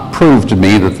cannot prove to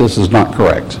me that this is not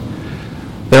correct.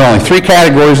 There are only 3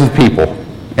 categories of people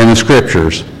in the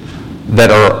Scriptures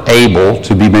that are able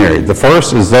to be married. The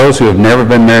first is those who have never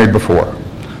been married before.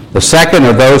 The second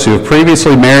are those who have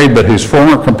previously married but whose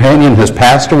former companion has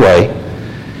passed away,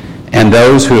 and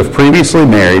those who have previously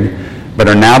married but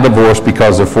are now divorced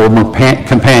because their former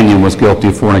companion was guilty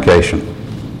of fornication.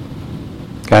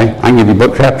 Okay? I can give you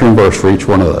book, chapter, and verse for each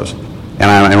one of those.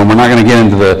 And we're not going to get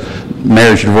into the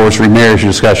marriage, divorce, remarriage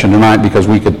discussion tonight because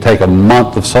we could take a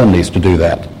month of Sundays to do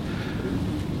that.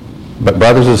 But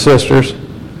brothers and sisters,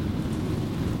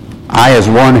 I, as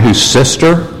one whose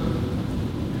sister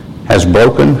has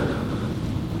broken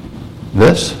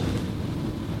this,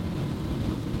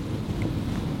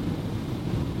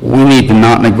 we need to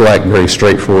not neglect very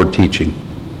straightforward teaching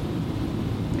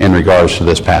in regards to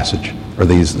this passage or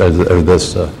these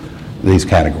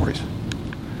categories.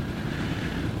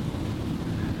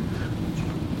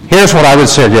 Here's what I would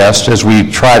suggest as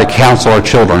we try to counsel our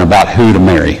children about whom to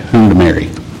marry.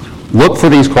 Look for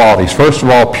these qualities. First of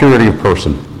all, purity of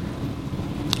person.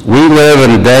 We live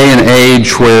in a day and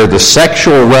age where the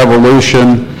sexual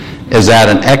revolution is at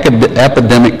an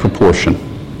epidemic proportion.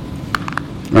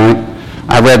 Right?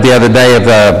 I read the other day of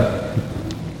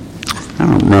I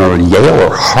don't know, Yale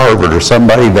or Harvard or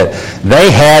somebody, that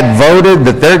they had voted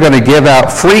that they're going to give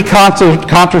out free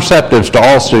contraceptives to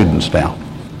all students now.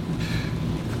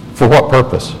 For what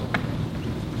purpose?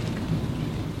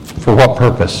 For what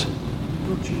purpose?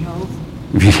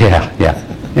 Yeah.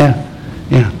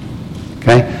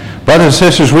 Okay? Brothers and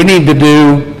sisters, we need to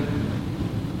do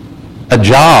a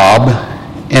job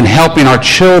in helping our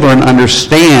children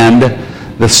understand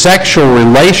the sexual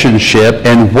relationship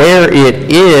and where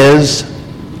it is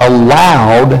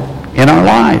allowed in our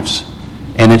lives.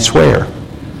 And it's where.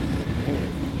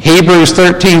 Hebrews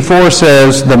 13:4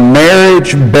 says, the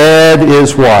marriage bed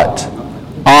is what?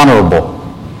 Honorable.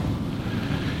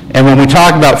 And when we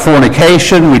talk about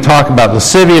fornication, we talk about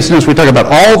lasciviousness, we talk about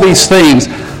all these things,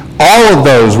 all of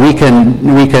those we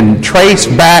can trace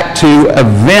back to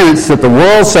events that the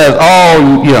world says,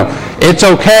 it's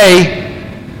okay.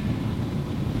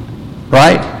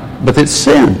 Right? But it's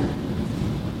sin.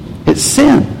 It's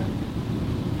sin.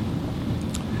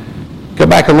 Go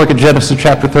back and look at Genesis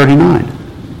chapter 39.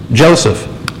 Joseph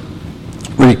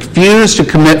refused to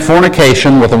commit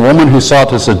fornication with a woman who sought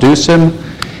to seduce him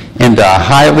into a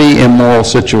highly immoral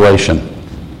situation.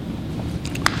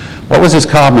 What was his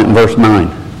comment in verse 9?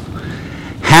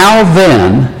 How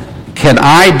then can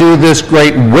I do this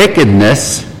great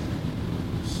wickedness?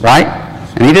 Right?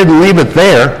 And he didn't leave it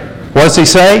there. What does he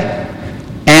say?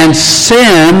 And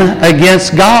sin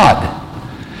against God.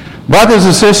 Brothers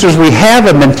and sisters, we have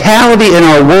a mentality in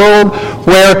our world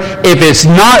where if it's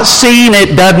not seen,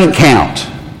 it doesn't count.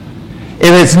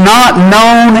 If it's not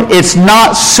known, it's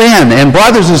not sin. And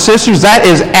brothers and sisters, that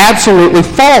is absolutely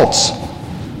false.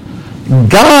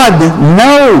 God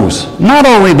knows not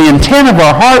only the intent of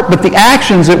our heart, but the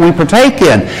actions that we partake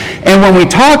in. And when we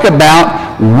talk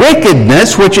about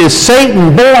wickedness, which is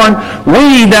Satan born,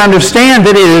 we need to understand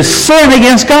that it is sin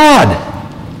against God.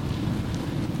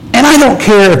 And I don't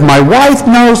care if my wife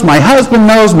knows, my husband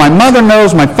knows, my mother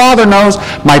knows, my father knows,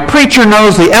 my preacher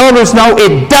knows, the elders know,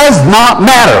 it does not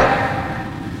matter.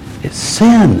 It's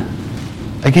sin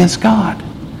against God.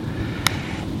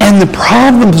 And the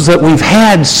problems that we've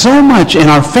had so much in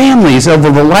our families over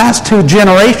the last 2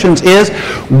 generations is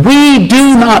we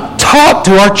do not talk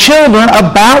to our children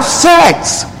about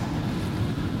sex.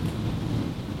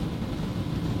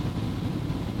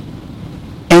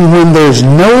 And when there's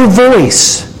no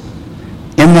voice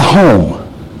in the home,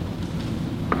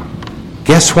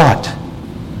 guess what?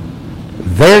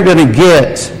 They're going to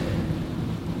get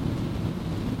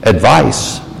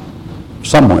advice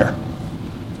somewhere.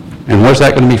 And where's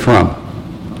that going to be from?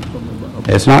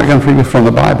 It's not going to be from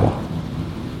the Bible.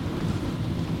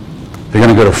 They're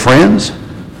going to go to friends.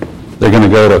 They're going to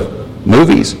go to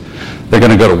movies. They're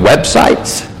going to go to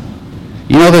websites.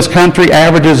 You know this country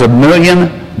averages 1 million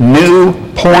new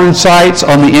porn sites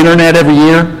on the internet every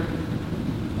year?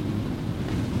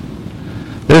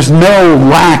 There's no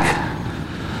lack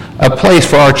of place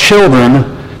for our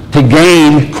children to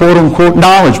gain quote-unquote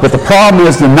knowledge. But the problem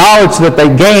is the knowledge that they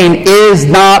gain is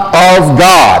not of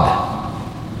God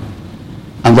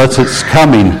unless it's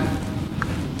coming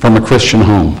from a Christian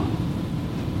home.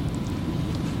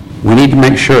 We need to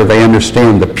make sure they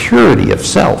understand the purity of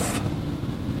self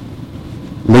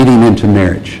leading into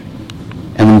marriage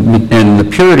and the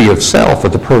purity of self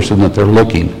of the person that they're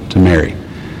looking to marry.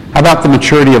 How about the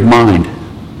maturity of mind?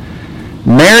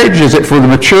 Marriage, is it for the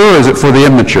mature or is it for the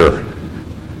immature?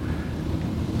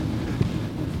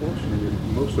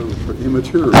 Most of us are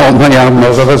immature. Oh, yeah,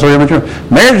 most of us are immature.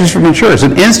 Marriage is for mature. It's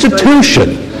an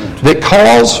institution that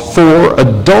calls for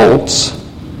adults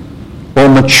or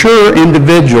mature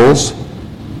individuals,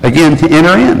 again, to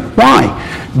enter in. Why?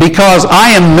 Because I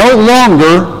am no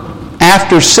longer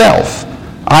after self.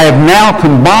 I have now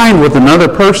combined with another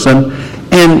person,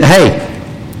 and hey,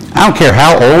 I don't care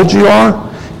how old you are,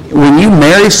 when you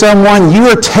marry someone, you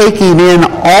are taking in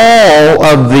all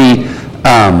of the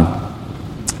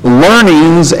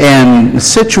learnings and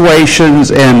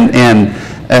situations and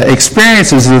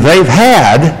experiences that they've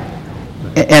had,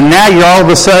 and now you're all of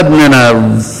a sudden in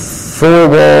a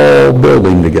four-wall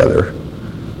building together,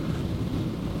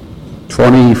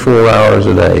 24 hours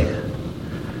a day.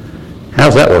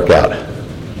 How's that work out?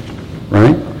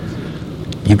 Right?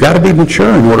 You've got to be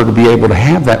mature in order to be able to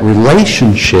have that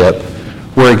relationship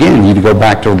where, again, you go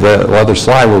back to the other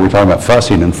slide where we're talking about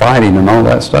fussing and fighting and all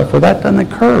that stuff, where that doesn't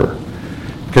occur.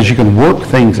 Because you can work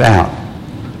things out.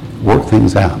 Work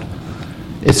things out.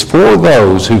 It's for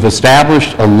those who've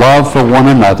established a love for one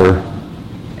another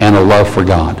and a love for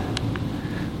God.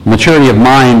 Maturity of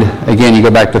mind, again, you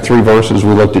go back to 3 verses.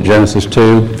 We looked at Genesis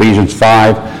 2, Ephesians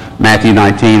 5, Matthew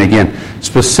 19, again,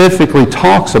 specifically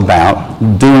talks about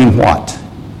doing what?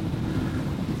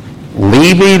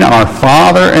 Leaving our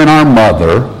father and our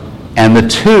mother, and the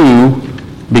two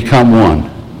become one.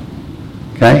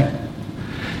 Okay?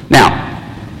 Now,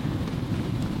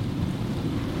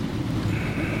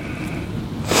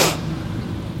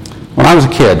 when I was a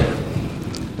kid,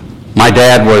 my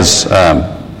dad was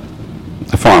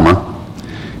a farmer,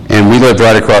 and we lived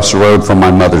right across the road from my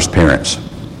mother's parents.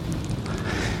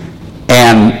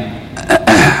 And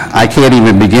I can't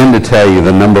even begin to tell you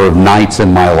the number of nights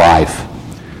in my life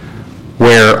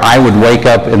where I would wake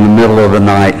up in the middle of the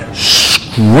night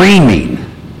screaming,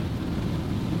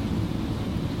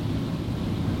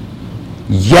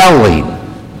 yelling,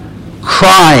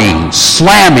 crying,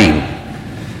 slamming.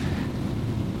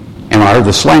 And when I heard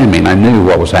the slamming, I knew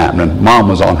what was happening. Mom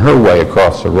was on her way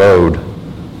across the road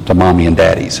to Mommy and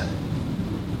Daddy's.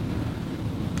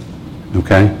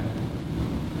 Okay?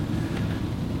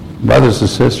 Brothers and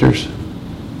sisters,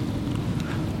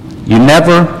 you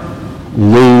never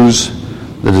lose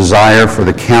the desire for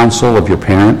the counsel of your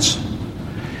parents.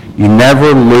 You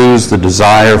never lose the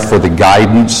desire for the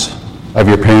guidance of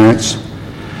your parents.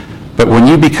 But when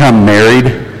you become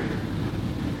married,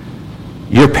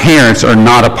 your parents are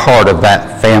not a part of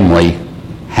that family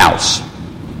house.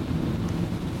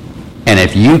 And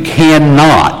if you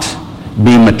cannot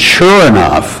be mature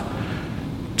enough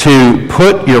to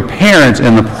put your parents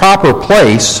in the proper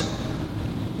place,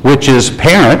 which is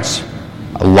parents,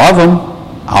 I love them,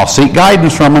 I'll seek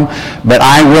guidance from them, but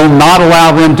I will not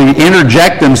allow them to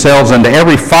interject themselves into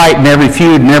every fight and every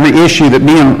feud and every issue that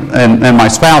me and my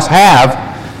spouse have.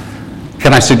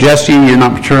 Can I suggest to you you're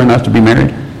not mature enough to be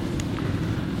married?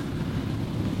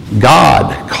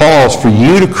 God calls for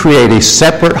you to create a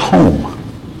separate home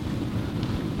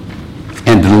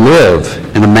and to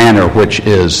live in a manner which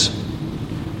is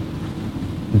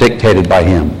dictated by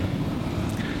Him.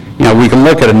 You know, we can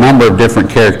look at a number of different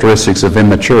characteristics of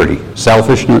immaturity.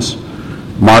 Selfishness,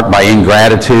 marked by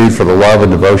ingratitude for the love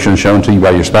and devotion shown to you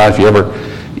by your spouse. You ever,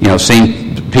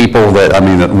 seen people that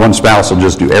one spouse will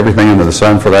just do everything under the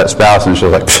sun for that spouse, and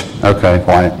she's like, okay,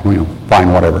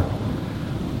 fine, whatever.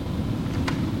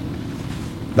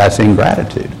 That's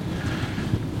ingratitude.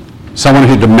 Someone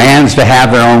who demands to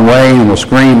have their own way and will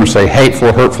scream or say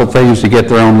hateful, hurtful things to get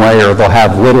their own way, or they'll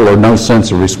have little or no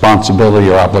sense of responsibility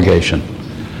or obligation.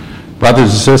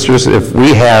 Brothers and sisters, if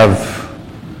we have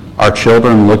our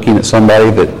children looking at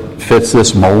somebody that fits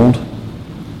this mold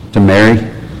to marry,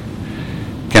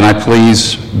 can I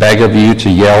please beg of you to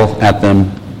yell at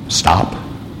them, stop.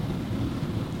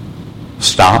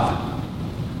 Stop.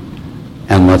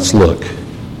 And let's look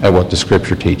at what the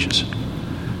Scripture teaches.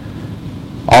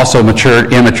 Also,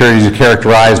 immaturity is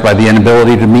characterized by the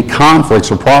inability to meet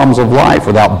conflicts or problems of life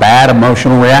without bad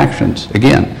emotional reactions.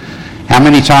 Again, how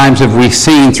many times have we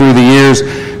seen through the years,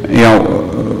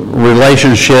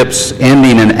 relationships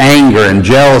ending in anger and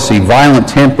jealousy, violent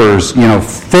tempers,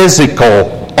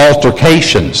 physical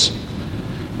altercations?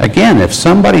 Again, if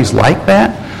somebody's like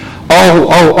that,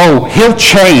 he'll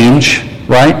change,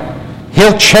 right?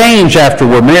 He'll change after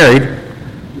we're married.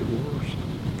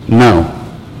 No.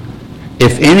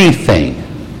 If anything,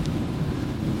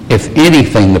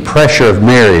 the pressure of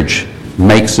marriage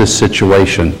makes this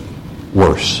situation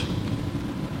worse.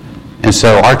 And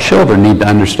so our children need to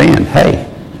understand, hey,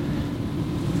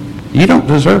 you don't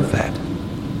deserve that.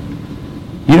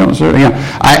 You don't deserve,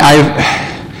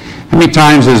 how many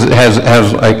times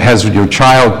has your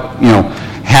child,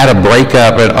 had a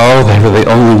breakup and, oh, they were the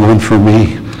only one for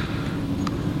me?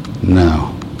 No.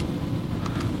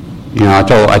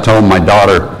 I told my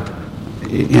daughter,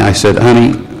 I said,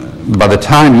 honey, by the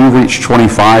time you reach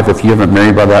 25, if you haven't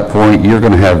married by that point, you're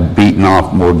going to have beaten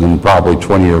off more than probably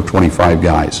 20 or 25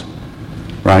 guys,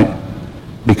 right?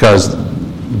 Because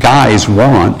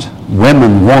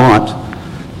women want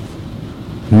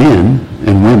men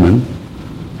and women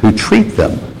who treat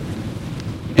them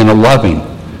in a loving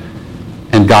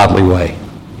and godly way.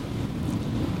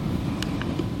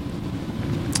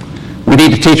 We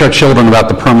need to teach our children about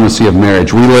the permanency of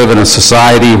marriage. We live in a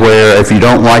society where if you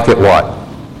don't like it, what?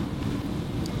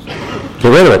 Get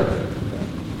rid of it.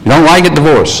 You don't like it,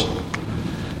 divorce.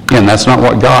 Again, that's not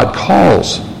what God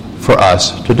calls for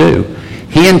us to do.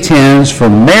 He intends for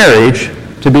marriage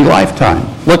to be lifetime.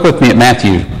 Look with me at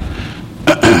Matthew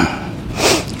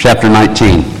chapter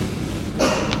 19.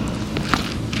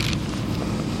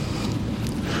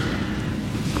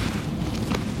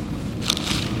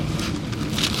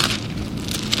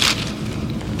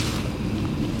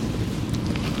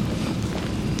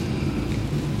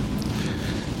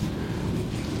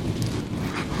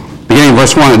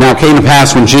 Verse 1, now it came to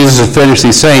pass when Jesus had finished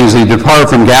these sayings, he departed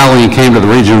from Galilee and came to the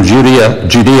region of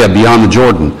Judea beyond the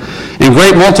Jordan. And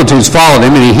great multitudes followed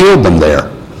him, and he healed them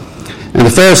there. And the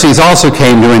Pharisees also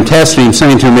came to him, testing him,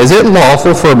 saying to him, is it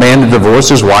lawful for a man to divorce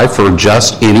his wife for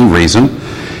just any reason?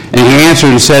 And he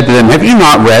answered and said to them, have you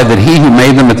not read that he who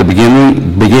made them at the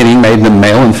beginning made them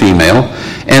male and female,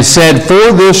 and said,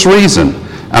 for this reason,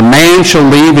 a man shall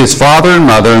leave his father and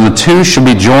mother, and the two shall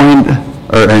be joined,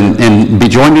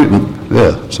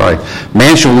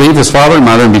 Man shall leave his father and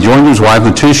mother and be joined to his wife,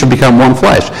 and the two shall become one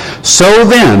flesh. So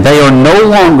then, they are no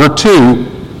longer two,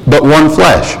 but one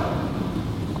flesh.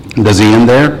 Does he end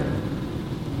there?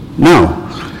 No.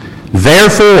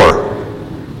 Therefore,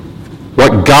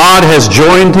 what God has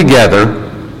joined together,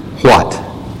 what?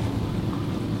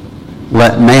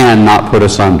 Let man not put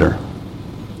asunder.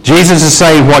 Jesus is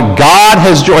saying what God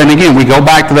has joined. And again, we go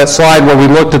back to that slide where we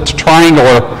looked at the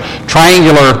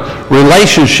triangular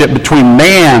relationship between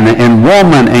man and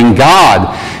woman and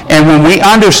God. And when we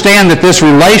understand that this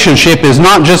relationship is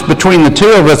not just between the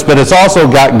two of us, but it's also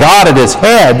got God at its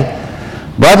head,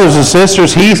 brothers and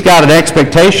sisters, he's got an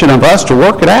expectation of us to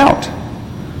work it out.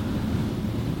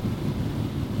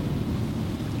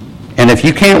 And if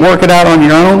you can't work it out on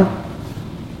your own,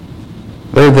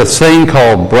 there's this thing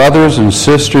called brothers and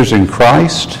sisters in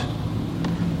Christ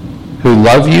who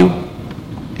love you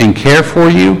and care for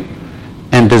you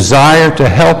and desire to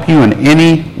help you in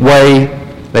any way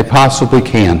they possibly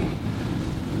can.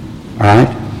 All right?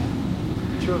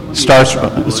 Starts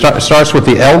with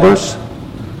the elders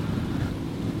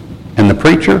and the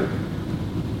preacher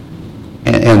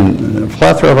and a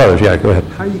plethora of others. Yeah, go ahead.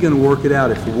 How are you going to work it out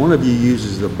if one of you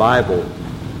uses the Bible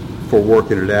for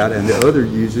working it out, and the other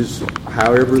uses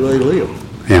however they live?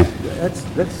 Yeah, that's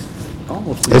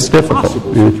almost it's an difficult.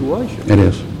 impossible situation. It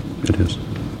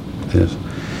is.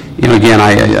 Again,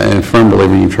 I firmly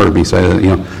believe, and you've heard me say that.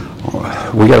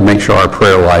 We got to make sure our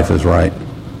prayer life is right,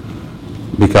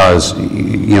 because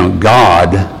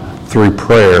God through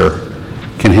prayer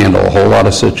can handle a whole lot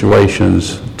of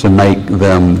situations to make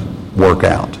them work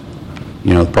out.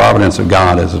 The providence of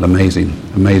God is an amazing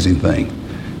thing.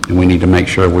 And we need to make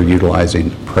sure we're utilizing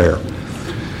prayer.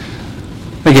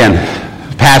 Again,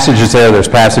 passages there's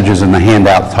passages in the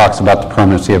handout that talks about the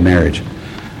permanency of marriage.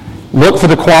 Look for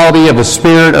the quality of a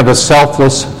spirit of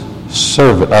selfless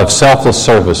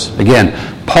service. Again,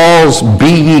 Paul's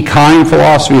be ye kind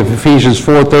philosophy of Ephesians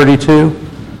 4:32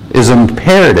 is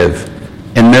imperative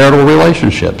in marital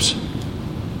relationships.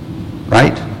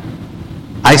 Right?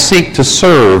 I seek to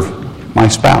serve my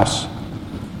spouse.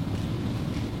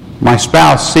 My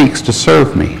spouse seeks to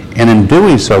serve me. And in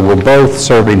doing so, we're both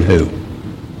serving who?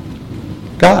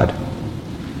 God.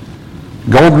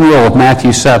 Golden rule of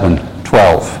Matthew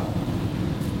 7:12.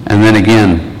 And then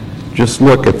again, just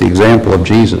look at the example of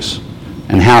Jesus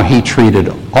and how he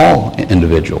treated all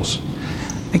individuals.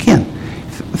 Again,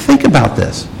 think about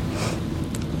this.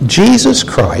 Jesus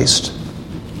Christ,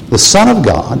 the Son of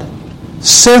God,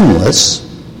 sinless,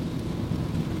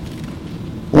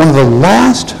 one of the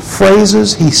last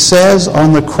phrases he says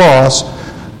on the cross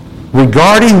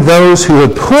regarding those who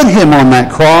had put him on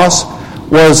that cross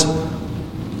was,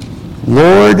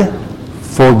 Lord,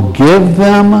 Forgive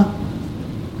them,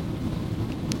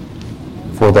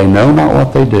 for they know not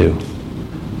what they do.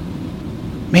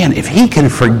 Man, if he can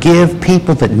forgive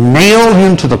people that nailed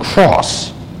him to the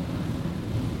cross,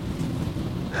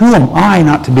 who am I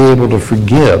not to be able to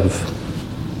forgive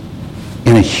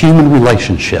in a human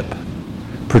relationship,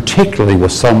 particularly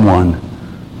with someone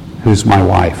who's my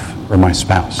wife or my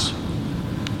spouse?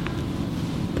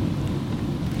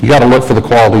 You got to look for the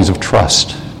qualities of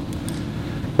trust.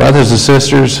 Brothers and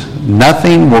sisters,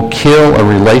 nothing will kill a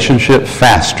relationship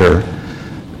faster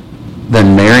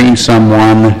than marrying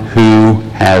someone who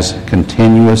has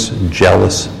continuous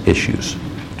jealousy issues.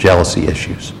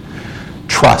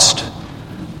 Trust.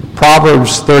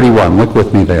 Proverbs 31, look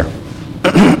with me there.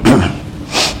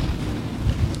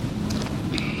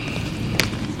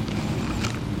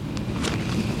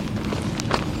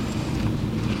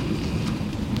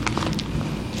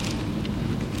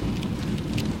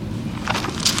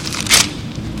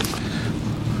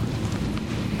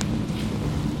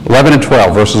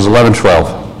 Verses 11 and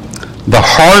 12. The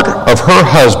heart of her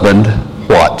husband,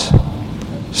 what?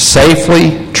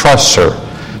 Safely trusts her,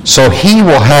 so he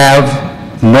will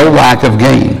have no lack of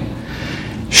gain.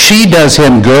 She does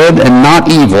him good and not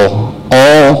evil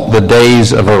all the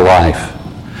days of her life.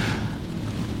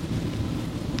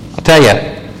 I'll tell you,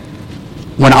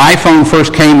 when iPhone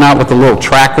first came out with the little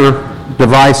tracker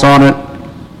device on it,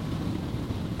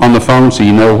 on the phone, so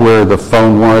you know where the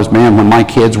phone was. Man, when my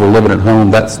kids were living at home,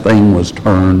 that thing was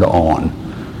turned on.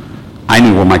 I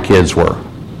knew where my kids were.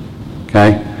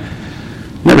 Okay?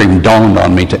 Never even dawned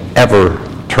on me to ever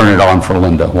turn it on for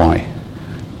Linda. Why?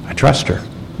 I trust her.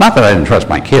 Not that I didn't trust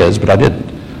my kids, but I didn't.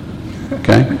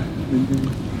 Okay?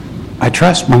 I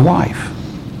trust my wife.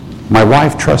 My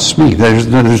wife trusts me.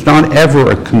 There's not ever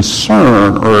a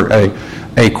concern or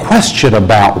a question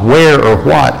about where or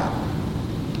what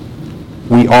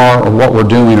we are or what we're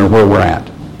doing or where we're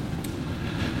at.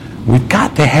 We've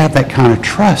got to have that kind of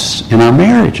trust in our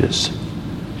marriages.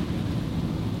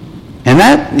 And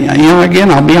that,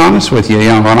 again, I'll be honest with you, when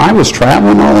I was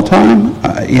traveling all the time,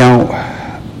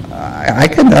 I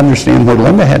couldn't understand where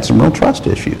Linda had some real trust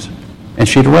issues. And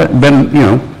she'd been,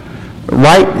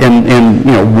 right in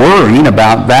worrying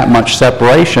about that much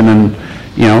separation. And,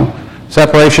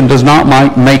 separation does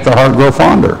not make the heart grow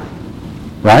fonder.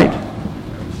 Right?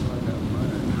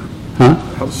 Huh?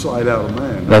 Out of sight, out of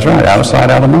mind. That's right, out of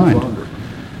sight, out of mind.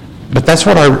 But that's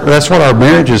what our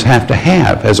marriages have to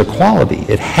have as a quality.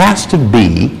 It has to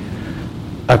be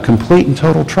a complete and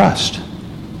total trust.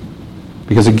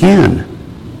 Because again,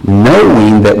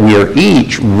 knowing that we are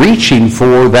each reaching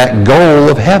for that goal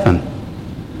of heaven.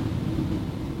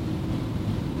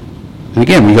 And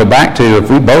again, we go back to,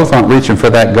 if we both aren't reaching for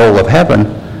that goal of heaven,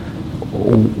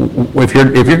 if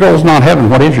your goal is not heaven,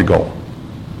 what is your goal?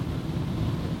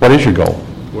 What is your goal?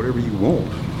 Whatever you want.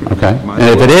 Okay.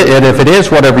 And if it is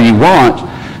whatever you want,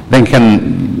 then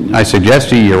can I suggest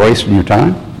to you you're wasting your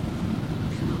time?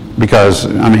 Because,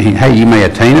 hey, you may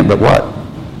attain it, but what?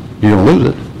 You're going to lose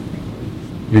it.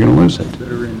 You're going to lose it.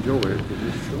 Better enjoy it.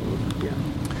 It's short. Yeah.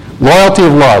 Loyalty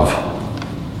of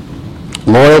love.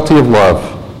 Loyalty of love.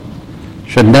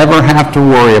 Should never have to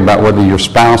worry about whether your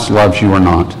spouse loves you or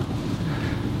not.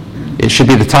 It should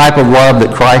be the type of love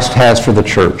that Christ has for the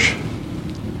church.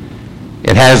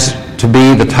 It has to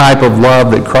be the type of love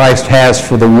that Christ has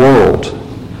for the world.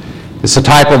 It's the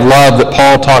type of love that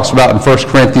Paul talks about in 1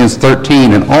 Corinthians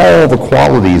 13 and all the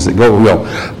qualities that go,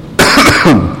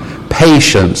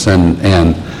 patience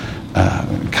and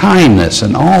kindness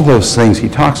and all those things he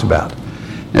talks about.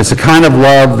 And it's the kind of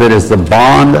love that is the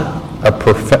bond of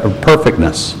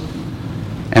perfectness.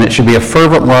 And it should be a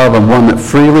fervent love and one that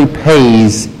freely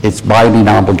pays its binding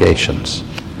obligations.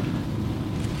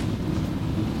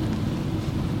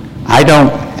 I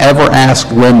don't ever ask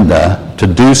Linda to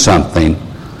do something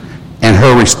and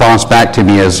her response back to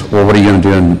me is, well, what are you going to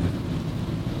do in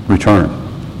return?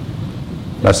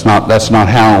 That's not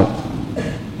how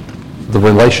the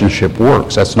relationship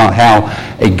works. That's not how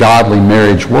a godly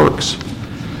marriage works.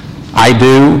 I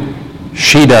do,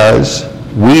 she does,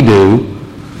 we do,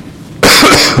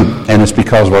 and it's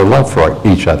because of our love for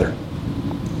each other.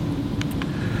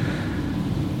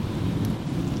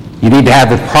 You need to have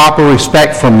the proper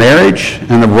respect for marriage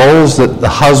and the roles that the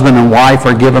husband and wife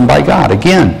are given by God.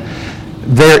 Again,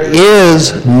 there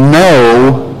is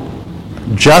no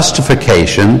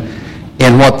justification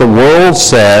in what the world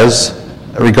says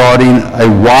regarding a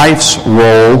wife's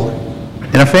role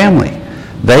in a family.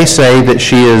 They say that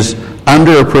she is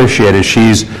underappreciated.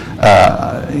 She's,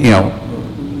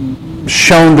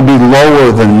 shown to be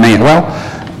lower than man.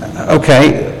 Well,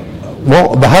 okay.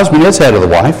 Well, the husband is head of the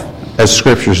wife, as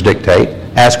scriptures dictate.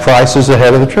 as Christ is the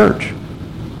head of the church.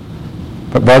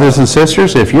 But brothers and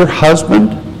sisters, if your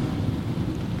husband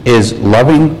is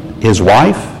loving his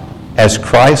wife as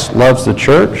Christ loves the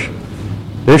church,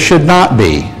 there should not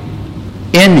be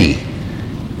any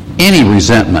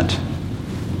resentment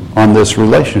on this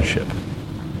relationship.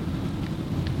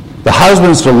 The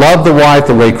husband's to love the wife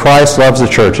the way Christ loves the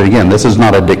church. And again, this is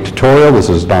not a dictatorial, this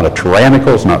is not a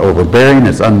tyrannical, it's not overbearing,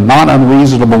 it's not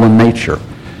unreasonable in nature.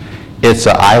 It's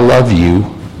a, I love you,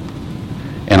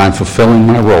 and I'm fulfilling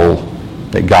my role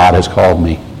that God has called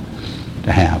me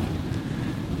to have.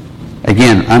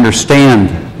 Again,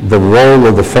 understand the role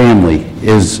of the family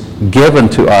is given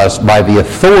to us by the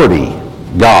authority,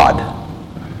 God.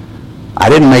 I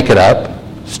didn't make it up.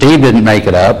 Steve didn't make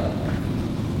it up.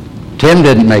 Tim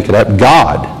didn't make it up.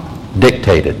 God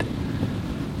dictated.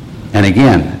 And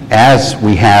again, as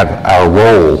we have our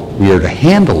role, we are to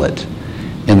handle it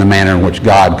in the manner in which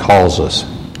God calls us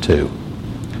to.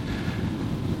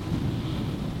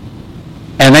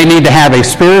 And they need to have a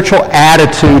spiritual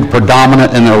attitude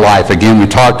predominant in their life. Again, we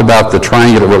talked about the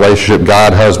triangular relationship,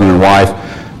 God, husband, and wife.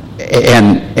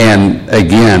 And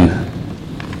again,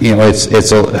 you know,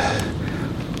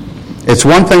 it's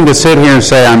one thing to sit here and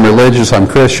say, I'm religious, I'm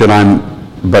Christian,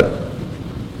 but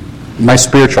my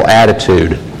spiritual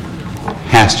attitude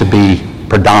has to be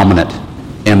predominant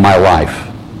in my life.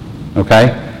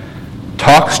 Okay?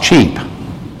 Talk's cheap.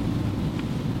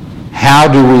 How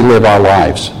do we live our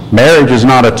lives? Marriage is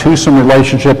not a twosome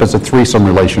relationship, it's a threesome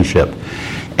relationship.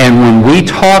 And when we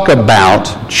talk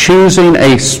about choosing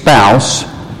a spouse,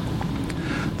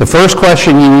 the first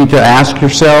question you need to ask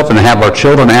yourself and have our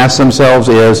children ask themselves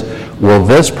is, will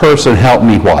this person help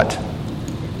me what?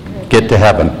 Get to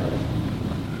heaven.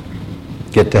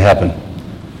 Get to heaven.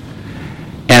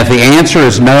 And if the answer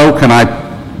is no, can I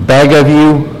beg of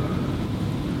you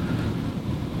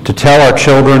to tell our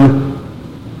children,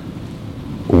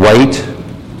 wait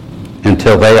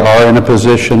until they are in a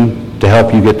position to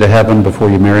help you get to heaven before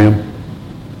you marry them?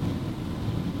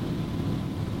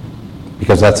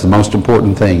 Because that's the most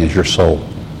important thing, is your soul.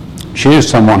 Choose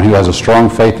someone who has a strong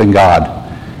faith in God,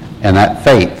 and that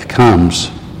faith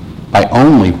comes by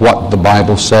only what the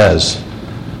Bible says,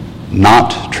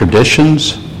 not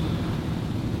traditions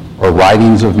or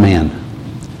writings of men.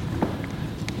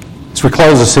 As we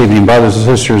close this evening, brothers and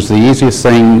sisters, the easiest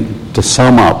thing to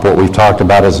sum up what we've talked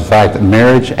about is the fact that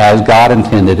marriage, as God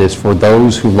intended, is for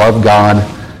those who love God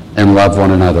and love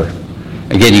one another.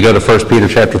 Again, you go to 1 Peter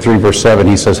chapter 3, verse 7,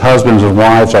 he says, husbands and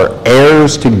wives are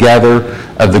heirs together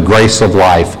of the grace of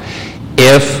life.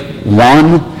 If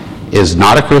one is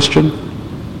not a Christian,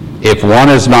 if one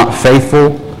is not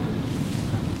faithful,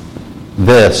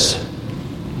 this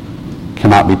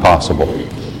cannot be possible.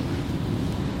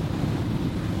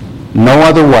 No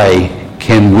other way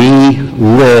can we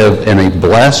live in a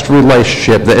blessed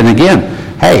relationship. And again,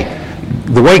 hey,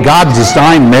 the way God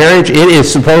designed marriage, it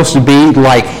is supposed to be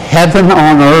like heaven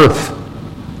on earth.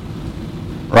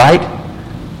 Right?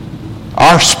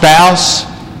 Our spouse,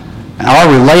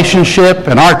 our relationship,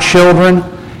 and our children,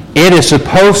 it is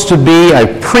supposed to be a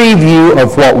preview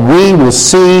of what we will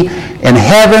see in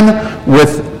heaven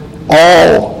with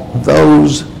all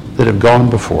those that have gone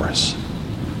before us.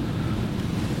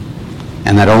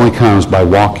 And that only comes by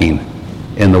walking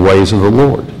in the ways of the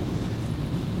Lord.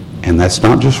 And that's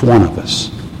not just one of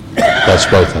us. That's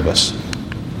both of us.